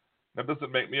way. That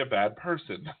doesn't make me a bad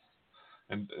person.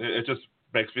 And it just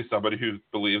makes me somebody who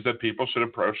believes that people should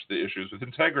approach the issues with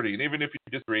integrity. And even if you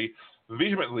disagree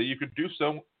vehemently, you could do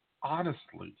so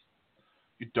honestly.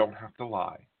 You don't have to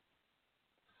lie.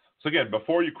 So again,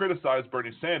 before you criticize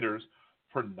Bernie Sanders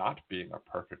for not being a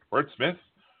perfect wordsmith,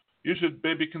 you should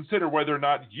maybe consider whether or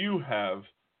not you have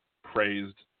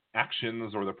praised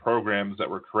actions or the programs that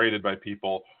were created by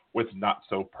people with not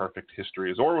so perfect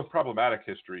histories or with problematic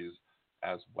histories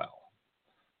as well.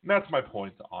 And that's my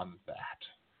point on that.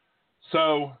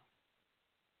 So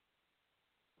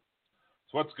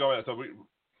what's going on? So we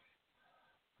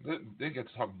didn't get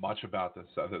to talk much about this.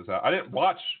 I didn't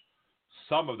watch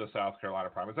some of the South Carolina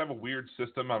primaries. I have a weird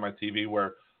system on my TV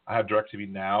where I have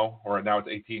DirecTV Now, or now it's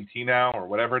AT&T Now, or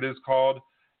whatever it is called.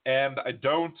 And I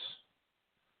don't,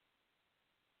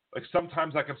 like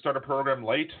sometimes I can start a program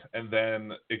late and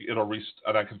then it'll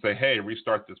and I can say, hey,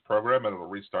 restart this program, and it'll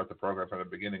restart the program from the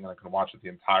beginning and I can watch it the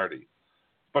entirety.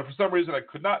 But for some reason I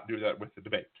could not do that with the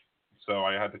debate. So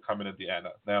I had to come in at the end.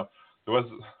 Now, there was,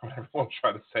 everyone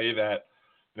trying to say that,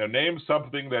 name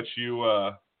something that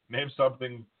you,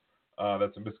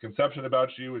 that's a misconception about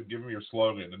you and give him your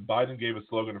slogan. And Biden gave a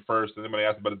slogan first, and then when I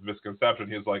asked about his misconception,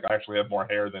 he was like, I actually have more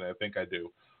hair than I think I do,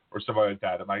 or something like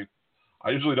that. And I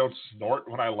usually don't snort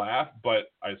when I laugh,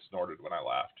 but I snorted when I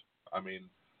laughed. I mean,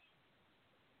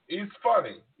 he's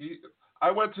funny.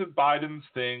 I went to Biden's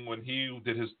thing when he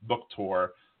did his book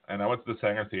tour, and I went to the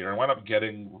Sanger Theater and wound up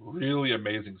getting really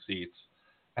amazing seats.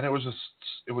 And it was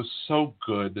so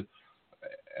good.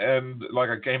 And like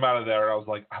I came out of there and I was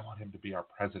like, I want him to be our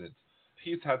president.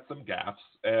 He's had some gaffes,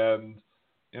 and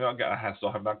I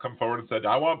still have not come forward and said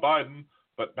I want Biden.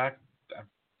 But back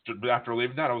after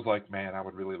leaving that, I was like, man, I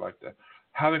would really like to.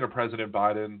 having a President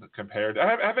Biden compared,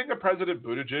 having a President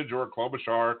Buttigieg or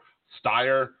Klobuchar,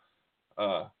 Steyer,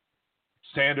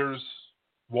 Sanders,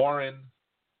 Warren,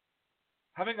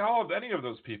 having any of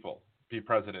those people be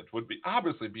president would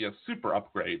obviously be a super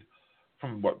upgrade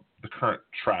from what the current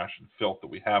trash and filth that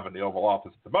we have in the Oval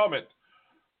Office at the moment.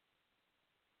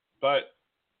 But,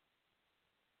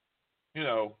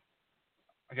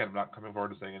 again, I'm not coming forward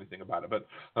to saying anything about it,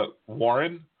 but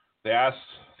Warren, they asked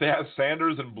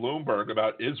Sanders and Bloomberg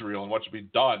about Israel and what should be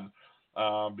done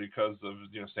because of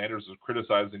Sanders is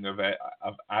criticizing of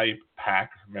AIPAC,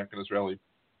 American Israeli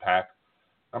PAC.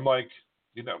 I'm like,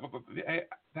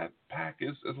 that PAC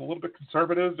is a little bit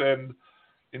conservative, and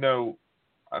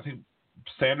I think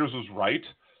Sanders was right.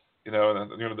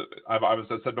 I've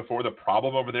said before, the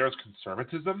problem over there is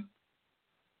conservatism.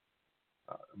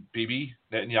 Bibi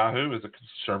Netanyahu is a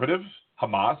conservative.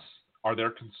 Hamas are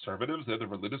their conservatives. They're the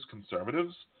religious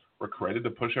conservatives. We're created to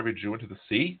push every Jew into the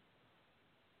sea.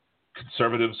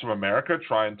 Conservatives from America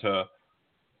trying to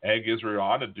egg Israel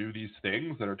on to do these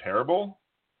things that are terrible.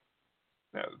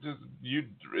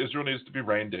 Israel needs to be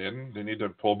reined in. They need to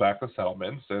pull back the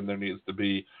settlements, and there needs to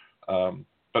be.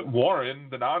 But Warren,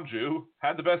 the non-Jew,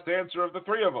 had the best answer of the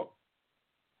three of them.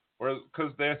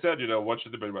 Because they said, what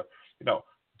should the debate about?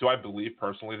 Do I believe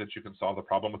personally that you can solve the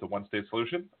problem with a one-state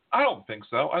solution? I don't think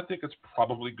so. I think it's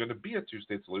probably going to be a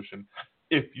two-state solution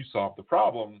if you solve the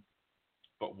problem.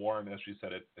 But Warren, as she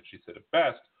said it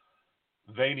best,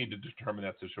 they need to determine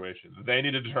that situation. They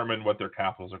need to determine what their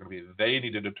capitals are going to be. They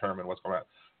need to determine what's going on.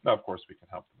 Now, of course, we can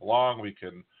help them along. We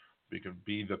can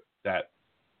be that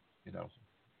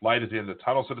light at the end of the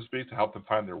tunnel, so to speak, to help them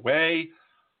find their way.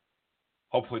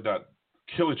 Hopefully not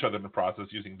kill each other in the process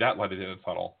using that light at the end of the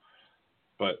tunnel,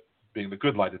 but being the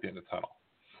good light at the end of the tunnel.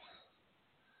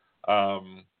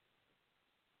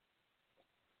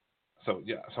 So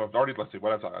I've already, let's see,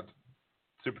 what else?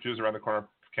 Super Tuesday around the corner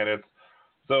for candidates.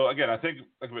 So again, I think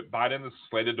Biden is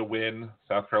slated to win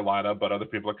South Carolina, but other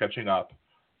people are catching up.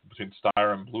 Between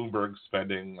Steyer and Bloomberg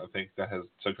spending, I think that has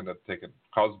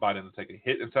caused Biden to take a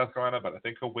hit in South Carolina, but I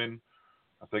think he'll win.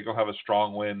 I think he'll have a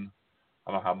strong win.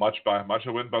 I don't know how much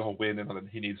he'll win, but he'll win, and then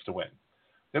he needs to win.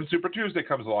 Then Super Tuesday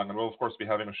comes along, and we'll, of course, be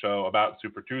having a show about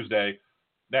Super Tuesday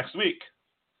next week.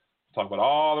 We'll talk about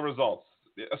all the results,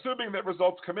 assuming that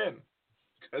results come in.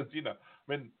 Because,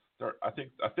 I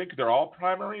think they're all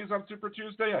primaries on Super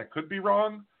Tuesday. I could be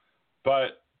wrong,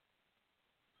 but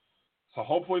so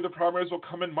hopefully the primaries will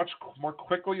come in much more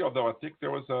quickly, although I think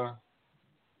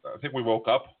I think we woke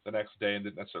up the next day and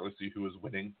didn't necessarily see who was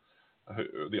winning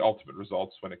the ultimate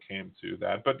results when it came to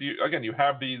that. But you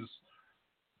have these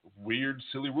weird,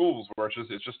 silly rules where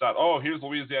it's just not, here's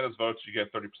Louisiana's votes, you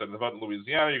get 30% of the vote in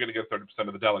Louisiana, you're going to get 30%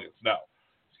 of the delegates. No.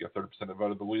 You get 30% of the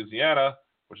vote of Louisiana,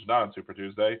 which is not on Super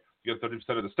Tuesday. You get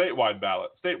 30% of the statewide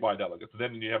delegates.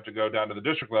 Then you have to go down to the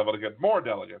district level to get more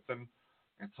delegates. And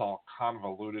it's all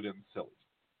convoluted and silly.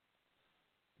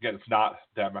 Again, it's not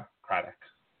democratic,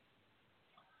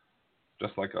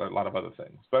 just like a lot of other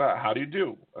things. But how do you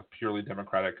do a purely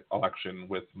democratic election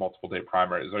with multiple day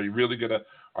primaries?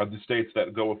 Are the states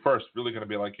that go first really going to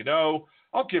be like, I'll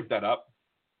give that up.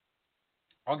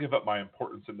 I'll give up my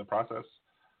importance in the process? It's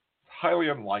highly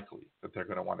unlikely that they're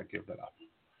going to want to give that up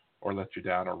or let you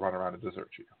down or run around and desert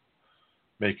you,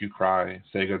 make you cry,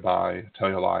 say goodbye, tell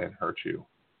you a lie, and hurt you.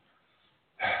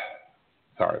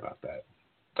 Sorry about that.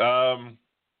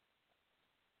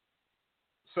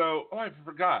 I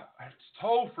forgot. I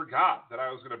totally forgot that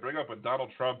I was going to bring up when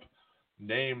Donald Trump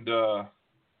named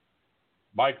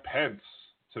Mike Pence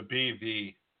to be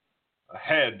the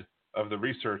head of the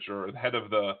research or the head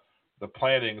of the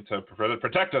planning to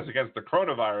protect us against the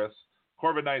coronavirus,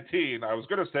 COVID-19. I was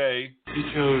going to say he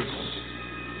chose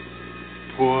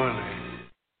poorly.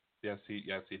 Yes, he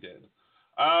did.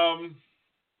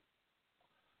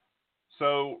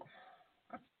 So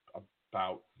that's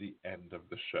about the end of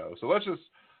the show. So let's just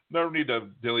no need to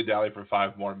dilly-dally for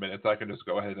 5 more minutes. I can just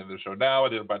go ahead and end the show now. I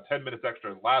did about 10 minutes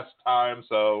extra last time,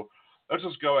 so let's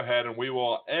just go ahead and we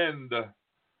will end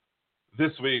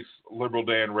this week's Liberal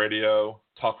Dan Radio.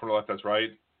 Talk from the left, that's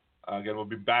right. Again, we'll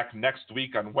be back next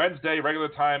week on Wednesday, regular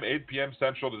time, 8 p.m.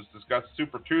 Central, to discuss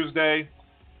Super Tuesday.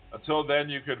 Until then,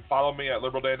 you can follow me at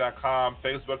liberaldan.com,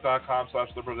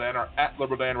 facebook.com/liberaldan, or at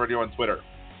Liberal Dan Radio on Twitter.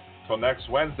 Until next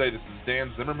Wednesday, this is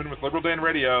Dan Zimmerman with Liberal Dan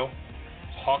Radio.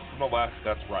 Talk from the left,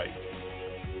 that's right.